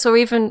clients or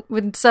even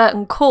with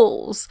certain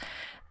calls,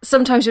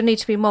 sometimes you'll need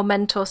to be more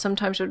mentor,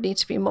 sometimes you'll need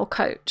to be more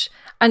coach.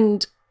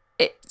 And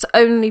it's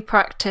only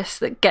practice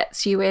that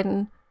gets you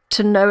in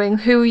to knowing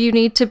who you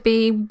need to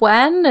be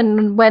when,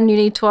 and when you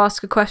need to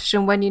ask a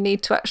question, when you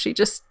need to actually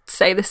just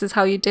say this is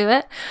how you do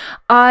it.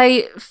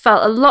 I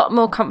felt a lot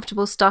more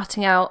comfortable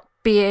starting out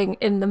being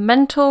in the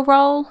mentor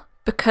role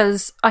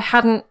because I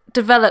hadn't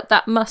developed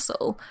that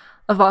muscle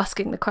of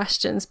asking the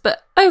questions.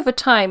 But over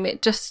time,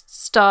 it just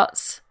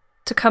starts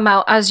to come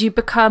out as you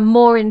become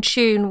more in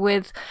tune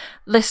with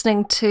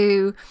listening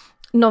to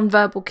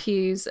non-verbal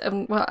cues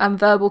and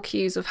verbal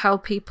cues of how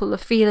people are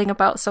feeling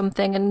about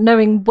something and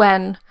knowing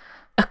when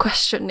a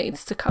question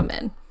needs to come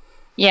in.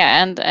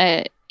 Yeah,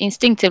 and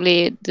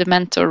instinctively the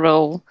mentor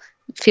role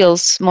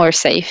feels more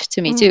safe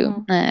to me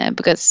too,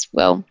 because,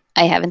 well,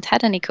 I haven't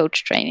had any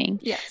coach training.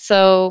 Yeah.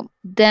 So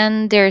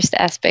then there's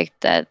the aspect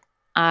that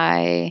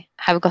I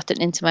have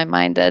gotten into my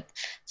mind that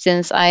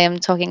since I am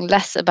talking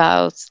less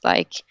about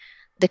like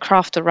the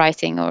craft of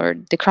writing or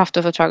the craft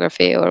of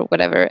photography or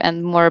whatever,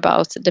 and more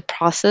about the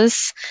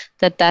process,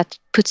 that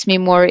puts me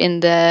more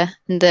in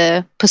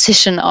the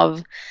position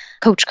of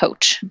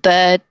coach.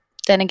 But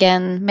then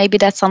again, maybe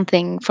that's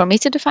something for me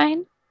to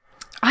define.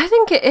 I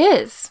think it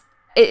is.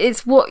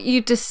 It's what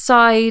you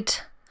decide,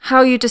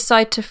 how you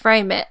decide to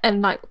frame it,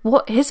 and like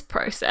what is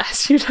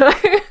process, you know?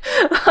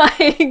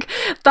 Like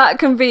that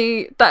can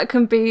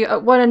be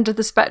at one end of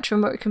the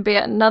spectrum or it can be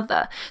at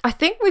another. I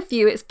think with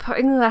you it's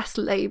putting less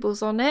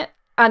labels on it,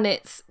 and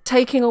it's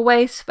taking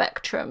away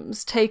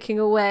spectrums, taking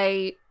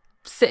away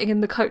sitting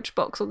in the coach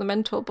box or the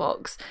mentor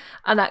box,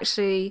 and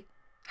actually,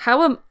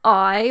 how am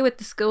I, with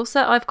the skill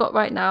set I've got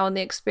right now and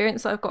the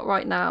experience I've got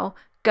right now,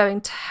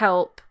 going to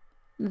help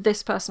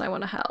this person I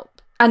want to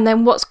help? And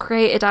then what's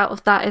created out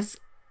of that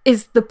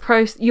is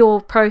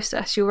your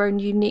process, your own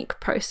unique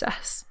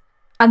process.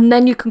 And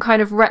then you can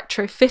kind of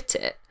retrofit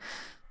it.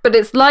 But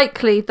it's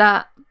likely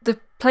that the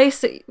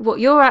place that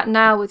what you're at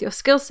now with your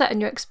skill set and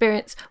your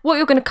experience, what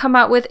you're going to come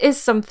out with is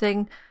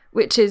something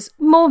which is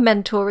more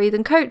mentory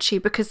than coachy,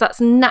 because that's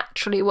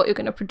naturally what you're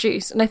going to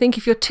produce. And I think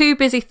if you're too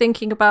busy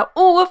thinking about,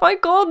 have I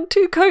gone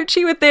too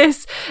coachy with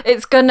this,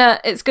 it's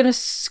gonna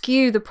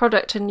skew the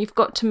product, and you've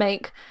got to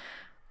make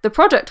the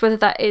product, whether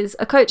that is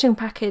a coaching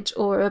package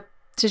or a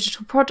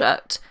digital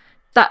product,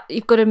 that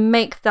you've got to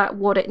make that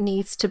what it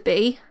needs to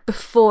be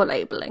before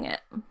labeling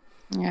it.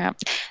 Yeah,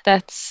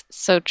 that's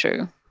so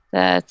true.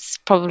 That's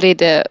probably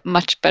the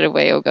much better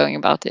way of going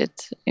about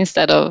it,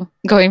 instead of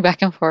going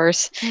back and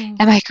forth.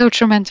 Am I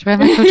coach or mentor? Am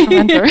I coach or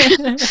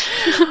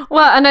mentor?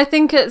 Well, and I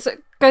think it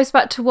goes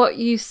back to what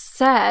you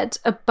said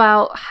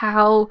about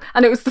how,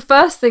 and it was the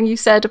first thing you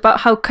said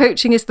about how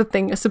coaching is the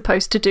thing you're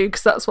supposed to do,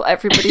 because that's what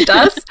everybody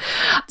does.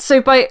 So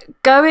by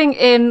going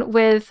in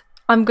with,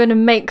 I'm going to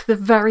make the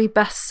very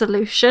best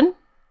solution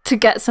to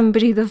get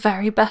somebody the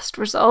very best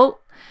result,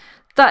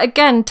 that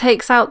again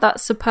takes out that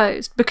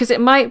supposed, because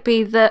it might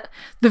be that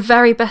the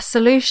very best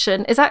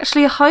solution is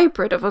actually a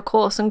hybrid of a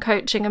course and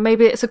coaching, and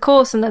maybe it's a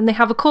course and then they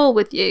have a call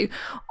with you,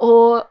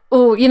 or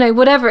you know,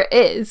 whatever it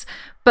is.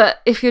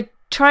 But if you're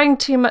trying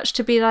too much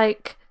to be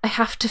like, I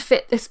have to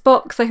fit this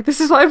box, like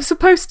this is what I'm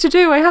supposed to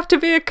do, I have to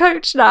be a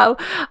coach now,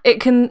 it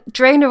can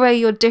drain away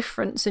your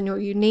difference and your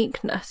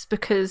uniqueness,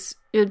 because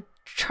you're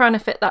trying to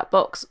fit that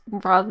box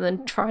rather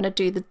than trying to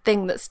do the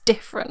thing that's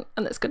different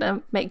and that's going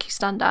to make you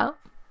stand out.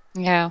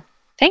 Yeah.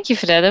 Thank you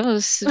for that. That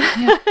was.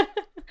 Yeah.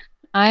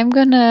 I'm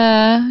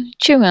gonna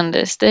chew on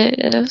this.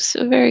 That was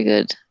a very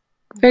good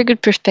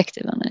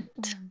perspective on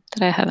it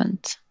that I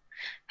haven't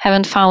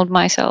found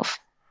myself.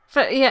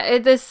 But yeah,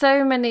 there's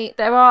so many.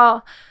 There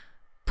are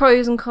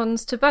pros and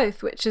cons to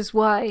both, which is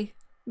why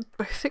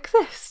both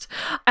exist.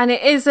 And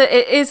it is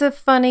a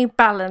funny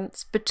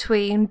balance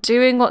between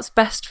doing what's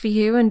best for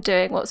you and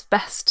doing what's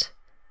best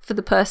for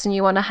the person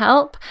you want to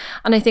help.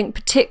 And I think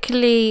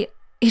particularly,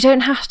 you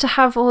don't have to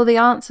have all the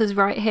answers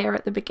right here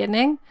at the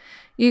beginning.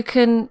 You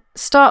can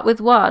start with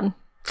one,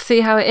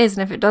 see how it is,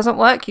 and if it doesn't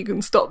work, you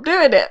can stop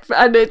doing it.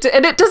 And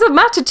it doesn't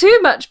matter too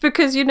much,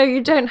 because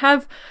you don't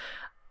have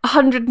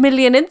 100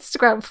 million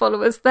Instagram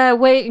followers there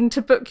waiting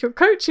to book your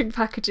coaching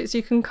packages.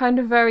 You can kind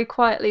of very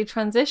quietly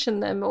transition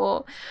them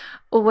or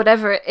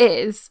whatever it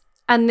is.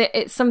 And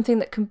it's something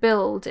that can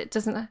build.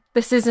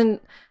 This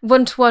isn't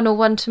one-to-one or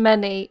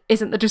one-to-many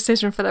isn't the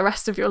decision for the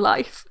rest of your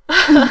life.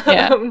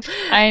 Yeah,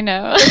 I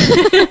know.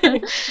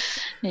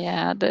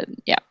 Yeah.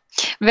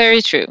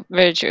 Very true.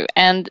 Very true.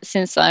 And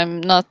since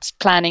I'm not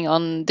planning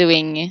on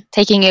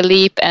taking a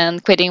leap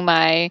and quitting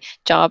my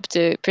job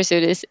to pursue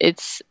this,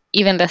 it's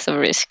even less of a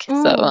risk.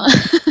 So,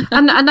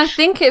 and I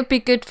think it would be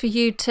good for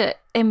you to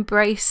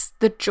embrace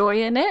the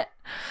joy in it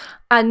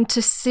and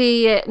to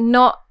see it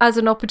not as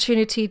an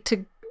opportunity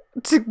to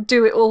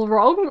do it all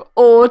wrong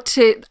or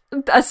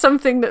as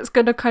something that's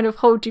going to kind of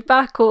hold you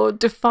back or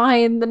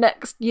define the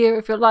next year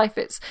of your life.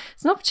 It's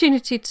an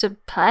opportunity to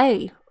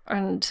play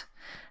and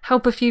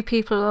help a few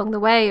people along the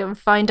way and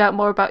find out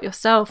more about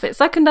yourself. It's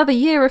like another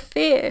year of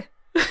fear.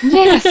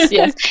 Yes.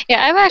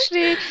 Yeah, I've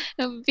actually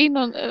been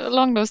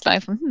along those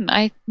lines.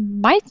 I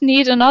might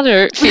need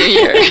another few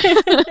years.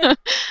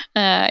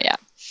 Yeah.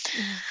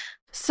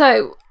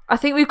 So I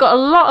think we've got a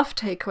lot of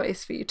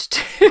takeaways for you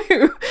to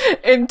do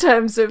in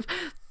terms of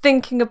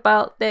thinking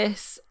about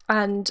this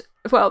and,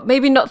 well,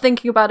 maybe not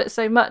thinking about it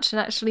so much and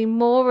actually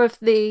more of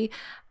the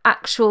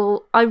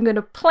actual, I'm going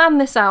to plan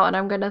this out and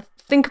I'm going to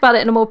think about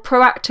it in a more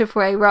proactive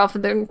way rather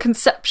than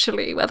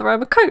conceptually, whether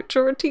I'm a coach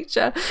or a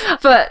teacher.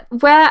 But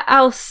where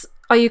else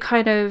are you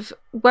kind of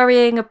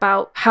worrying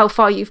about how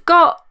far you've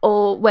got,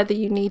 or whether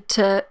you need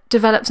to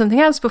develop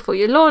something else before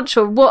you launch,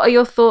 or what are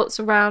your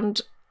thoughts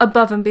around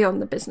above and beyond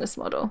the business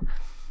model?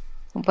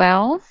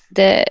 Well,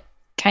 the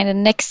kind of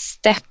next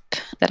step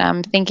that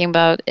I'm thinking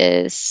about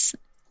is,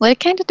 well, it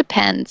kind of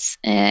depends.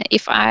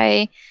 If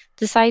I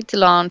decide to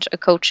launch a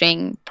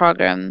coaching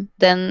program,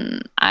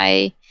 then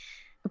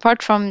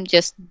apart from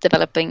just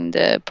developing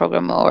the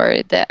program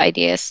or the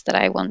ideas that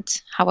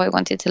how I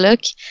want it to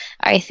look,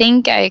 I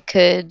think I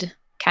could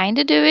kind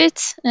of do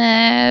it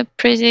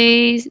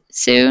pretty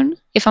soon.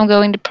 If I'm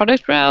going the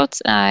product route,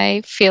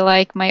 I feel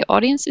like my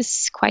audience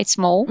is quite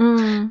small.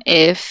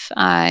 If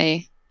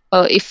I'm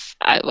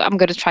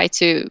going to try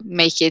to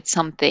make it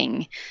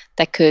something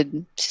that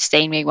could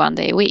sustain me one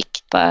day a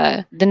week.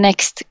 But the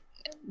next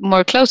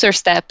more closer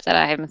step that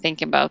I have been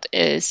thinking about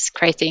is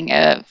creating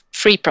a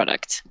free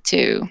product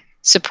to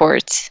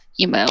support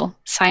email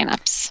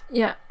signups.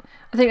 Yeah,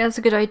 I think that's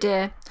a good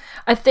idea.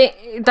 I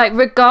think, like,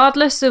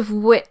 regardless of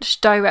which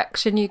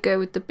direction you go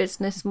with the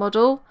business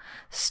model,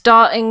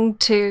 starting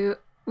to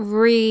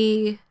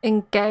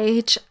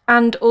re-engage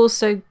and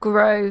also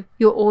grow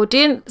your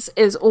audience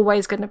is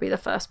always going to be the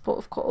first port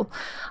of call.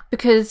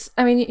 Because,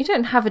 I mean, you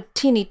don't have a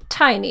teeny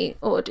tiny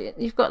audience.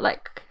 You've got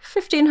like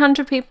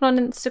 1,500 people on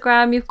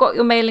Instagram. You've got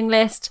your mailing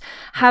list.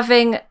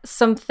 Having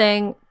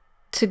something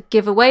to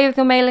give away with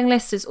your mailing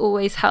list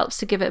always helps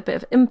to give it a bit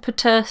of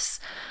impetus,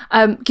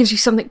 gives you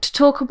something to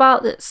talk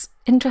about that's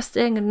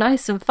interesting and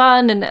nice and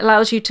fun, and it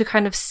allows you to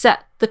kind of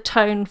set the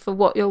tone for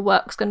what your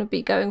work's going to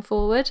be going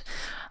forward.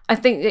 I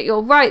think that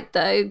you're right,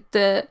 though.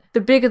 The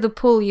bigger the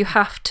pool you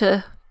have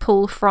to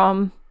pull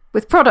from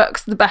with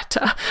products, the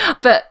better.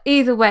 But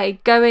either way,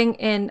 going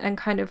in and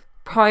kind of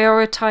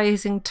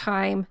prioritizing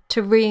time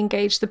to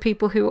re-engage the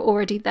people who are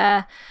already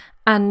there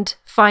and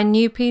find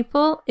new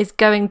people is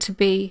going to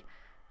be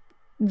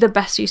the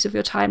best use of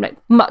your time, like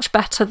much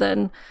better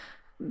than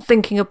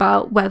thinking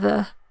about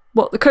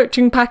what the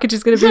coaching package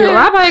is going to be, or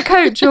am I a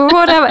coach or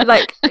whatever.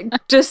 Like,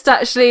 just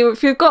actually,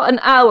 if you've got an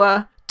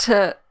hour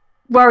to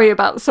worry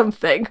about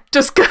something,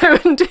 just go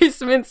and do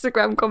some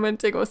Instagram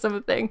commenting or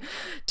something,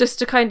 just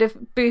to kind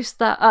of boost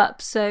that up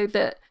so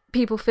that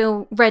people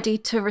feel ready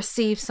to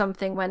receive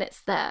something when it's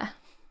there.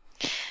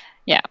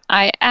 Yeah,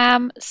 I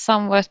am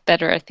somewhat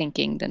better at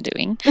thinking than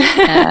doing.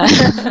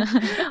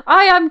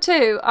 I am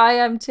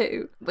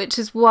too, which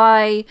is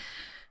why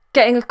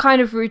getting a kind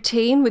of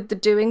routine with the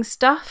doing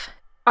stuff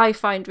I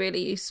find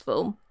really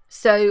useful.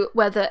 So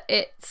whether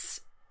it's,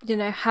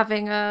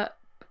 having a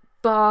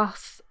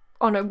bath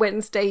on a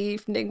Wednesday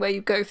evening where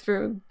you go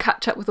through and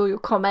catch up with all your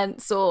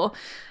comments, or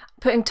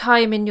putting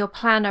time in your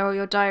planner or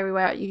your diary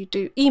where you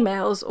do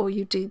emails or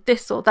you do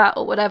this or that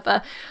or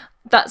whatever,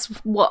 that's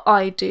what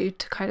I do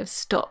to kind of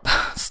stop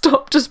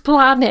just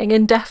planning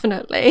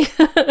indefinitely.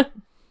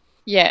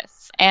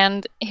 Yes.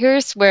 And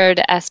here's where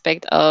the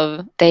aspect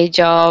of day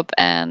job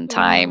and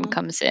time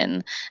comes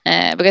in.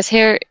 Because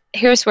here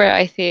here's where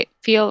I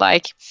feel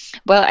like,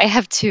 well, I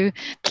have to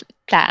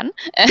plan.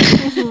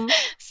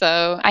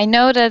 So I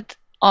know that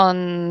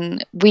on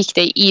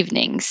weekday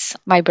evenings,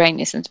 my brain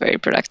isn't very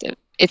productive.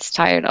 It's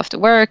tired after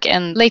work.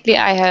 And lately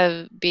I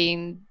have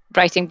been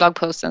writing blog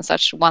posts and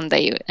such one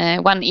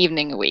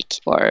evening a week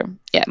for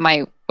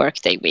my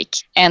workday week.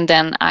 And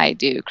then I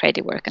do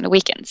creative work on the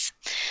weekends.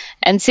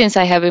 And since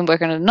I have been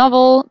working on a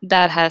novel,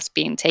 that has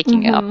been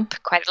taking up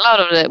quite a lot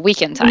of the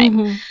weekend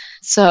time.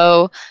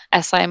 So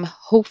as I'm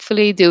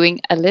hopefully doing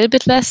a little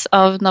bit less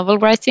of novel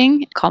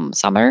writing come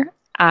summer,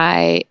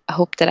 I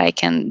hope that I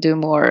can do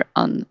more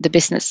on the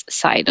business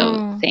side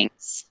of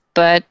things.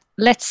 But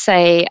let's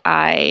say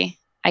I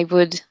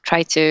would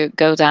try to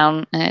go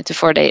down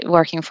to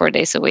working 4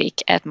 days a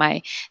week at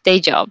my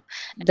day job.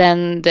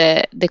 Then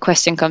the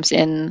question comes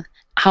in,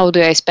 how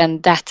do I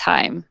spend that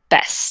time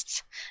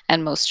best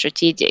and most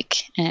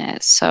strategic?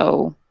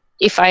 So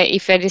if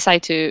I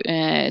decide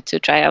to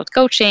try out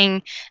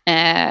coaching,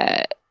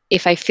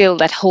 if I fill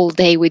that whole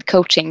day with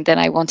coaching, then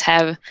I won't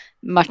have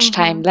much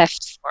time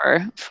left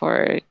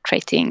for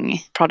creating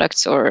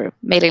products or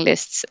mailing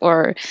lists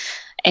or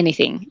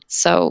anything.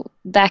 So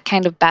that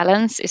kind of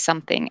balance is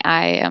something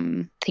I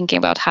am thinking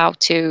about how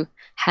to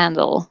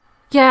handle.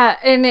 Yeah,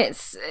 and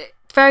it's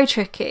very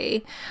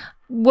tricky.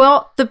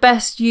 What the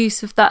best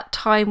use of that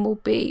time will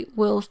be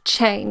will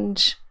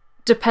change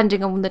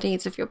depending on the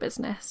needs of your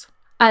business.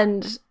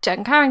 And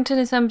Jen Carrington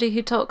is somebody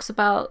who talks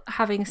about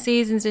having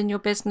seasons in your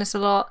business a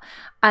lot,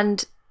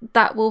 and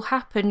that will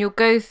happen. You'll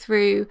go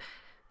through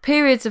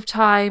periods of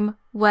time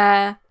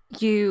where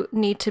you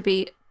need to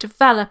be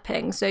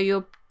developing. So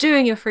you're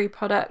doing your free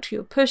product,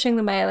 you're pushing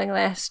the mailing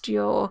list,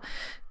 you're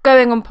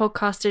going on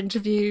podcast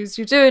interviews,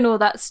 you're doing all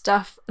that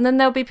stuff. And then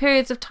there'll be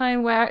periods of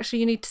time where actually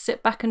you need to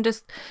sit back and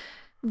just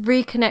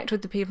reconnect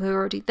with the people who are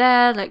already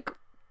there, like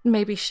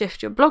maybe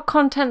shift your blog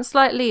content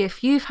slightly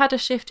if you've had a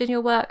shift in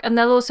your work. And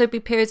there'll also be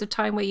periods of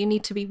time where you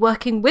need to be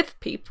working with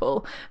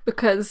people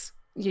because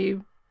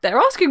they're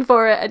asking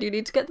for it and you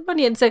need to get the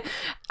money in. So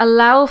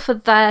allow for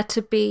there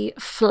to be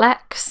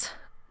flex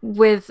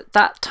with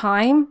that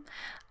time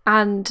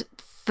and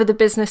for the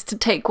business to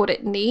take what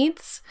it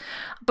needs,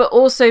 but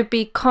also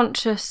be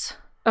conscious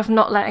of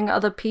not letting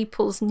other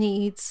people's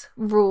needs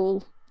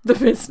rule the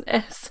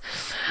business.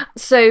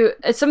 So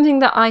it's something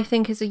that I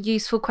think is a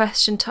useful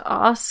question to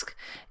ask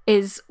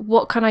is,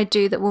 what can I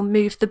do that will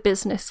move the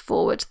business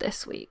forward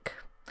this week?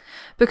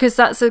 Because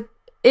that's a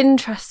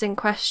interesting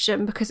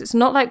question, because it's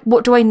not like,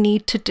 what do I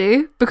need to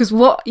do? Because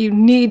what you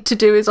need to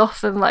do is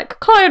often like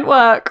client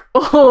work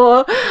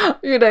or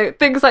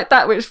things like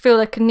that which feel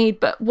like a need.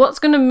 But what's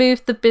going to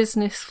move the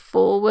business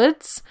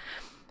forwards,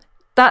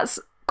 that's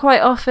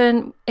quite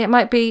often, it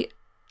might be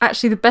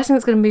actually the best thing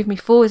that's going to move me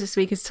forward this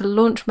week is to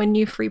launch my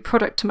new free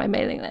product to my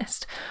mailing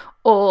list,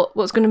 or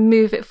what's going to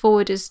move it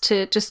forward is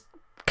to just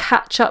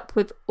catch up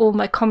with all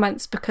my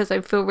comments because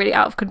I feel really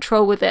out of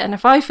control with it. And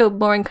if I feel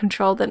more in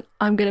control, then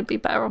I'm going to be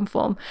better on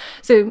form.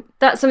 So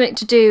that's something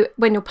to do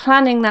when you're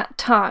planning that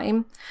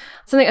time.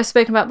 Something I've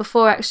spoken about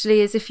before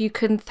actually is if you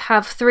can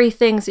have 3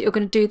 things that you're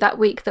going to do that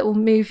week that will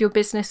move your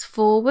business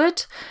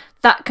forward,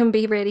 that can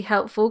be really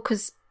helpful,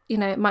 because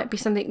it might be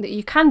something that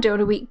you can do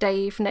on a weekday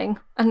evening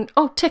and,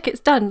 tick, it's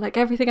done, like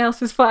everything else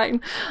is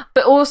fine.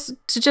 But also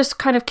to just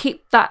kind of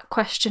keep that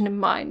question in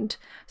mind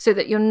so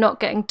that you're not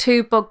getting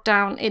too bogged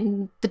down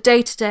in the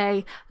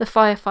day-to-day, the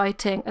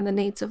firefighting and the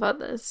needs of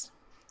others.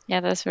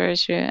 Yeah, that's very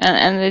true.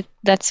 And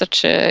that's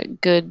such a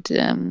good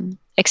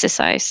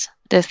exercise,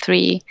 the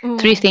three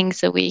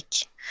things a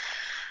week.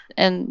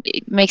 And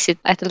it makes it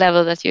at a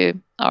level that you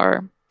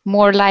are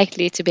more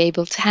likely to be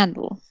able to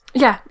handle.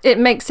 Yeah, it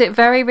makes it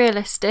very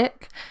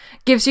realistic,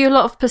 gives you a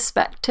lot of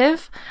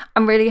perspective,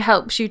 and really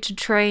helps you to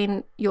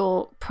train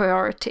your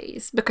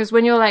priorities. Because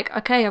when you're like,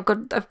 okay, I've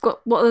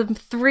got what are the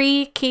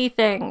 3 key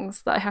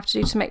things that I have to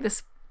do to make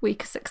this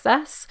week a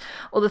success,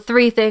 or the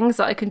 3 things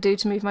that I can do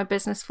to move my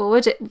business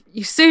forward,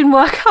 you soon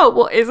work out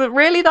what isn't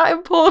really that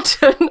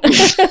important.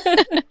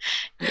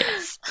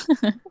 Yes.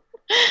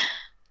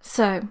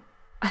 So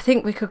I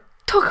think we could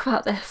talk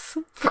about this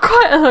for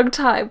quite a long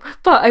time,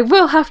 but I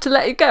will have to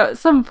let you go at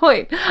some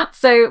point.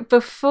 So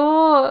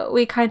before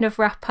we kind of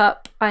wrap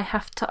up, I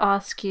have to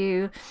ask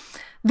you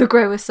the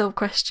grow with soul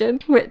question,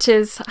 which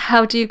is,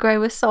 how do you grow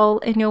with soul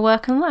in your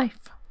work and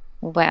life?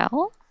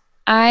 Well,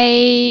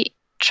 I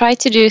try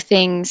to do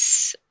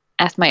things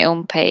at my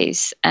own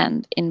pace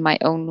and in my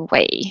own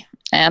way.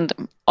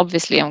 And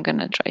obviously I'm going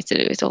to try to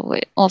do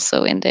it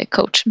also in the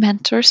coach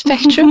mentor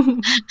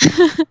spectrum.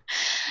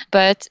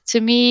 But to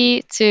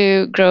me,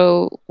 to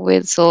grow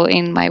with soul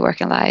in my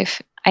work and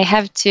life, I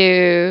have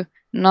to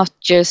not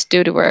just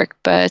do the work,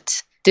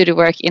 but do the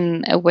work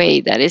in a way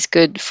that is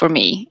good for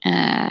me.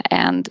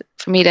 And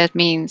for me, that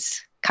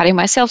means cutting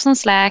myself some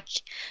slack,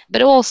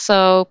 but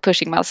also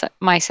pushing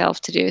myself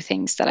to do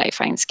things that I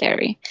find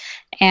scary,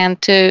 and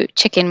to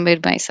check in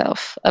with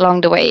myself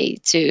along the way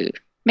to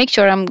make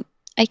sure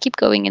I keep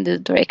going in the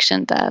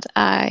direction that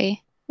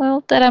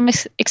I'm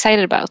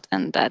excited about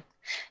and that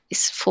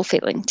is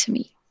fulfilling to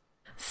me.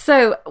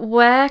 So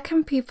where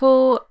can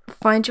people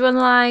find you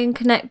online,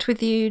 connect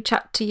with you,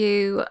 chat to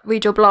you,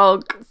 read your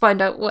blog,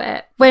 find out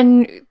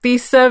when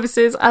these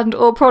services and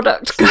or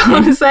products go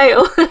on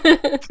sale?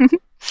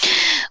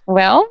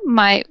 Well,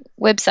 my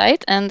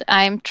website, and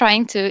I'm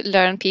trying to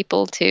learn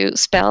people to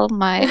spell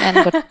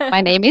what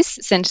my name is,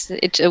 since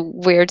it's a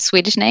weird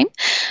Swedish name.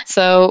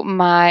 So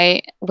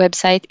my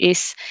website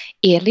is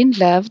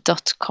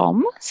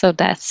elinloow.com. So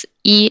that's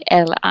ELINLOOW.com.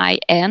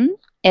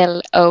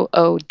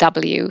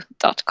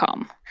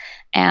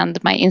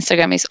 And my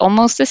Instagram is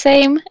almost the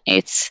same.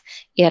 It's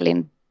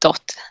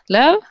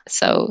elin.loow.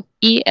 So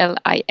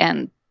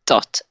ELIN.LOOW.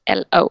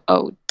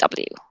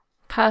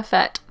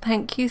 Perfect.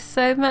 Thank you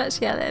so much,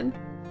 Jelin.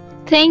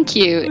 Thank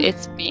you.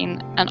 It's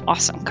been an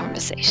awesome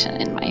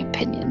conversation, in my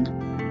opinion.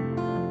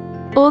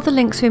 All the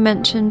links we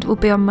mentioned will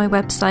be on my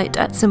website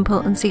at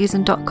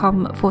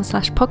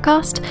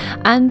simpleandseason.com/podcast,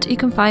 and you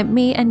can find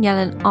me and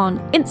Jelin on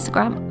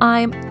Instagram.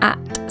 I'm at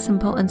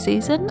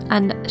simpleandseason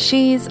and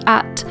she's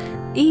at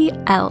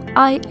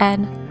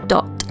ELIN.LOOW.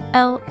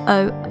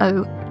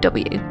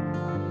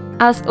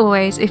 As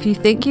always, if you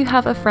think you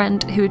have a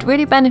friend who would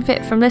really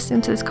benefit from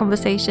listening to this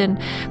conversation,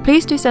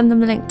 please do send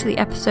them the link to the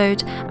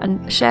episode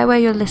and share where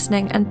you're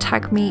listening and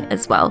tag me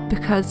as well,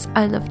 because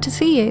I love to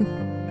see you.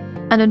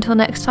 And until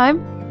next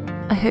time,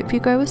 I hope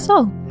you grow with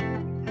soul.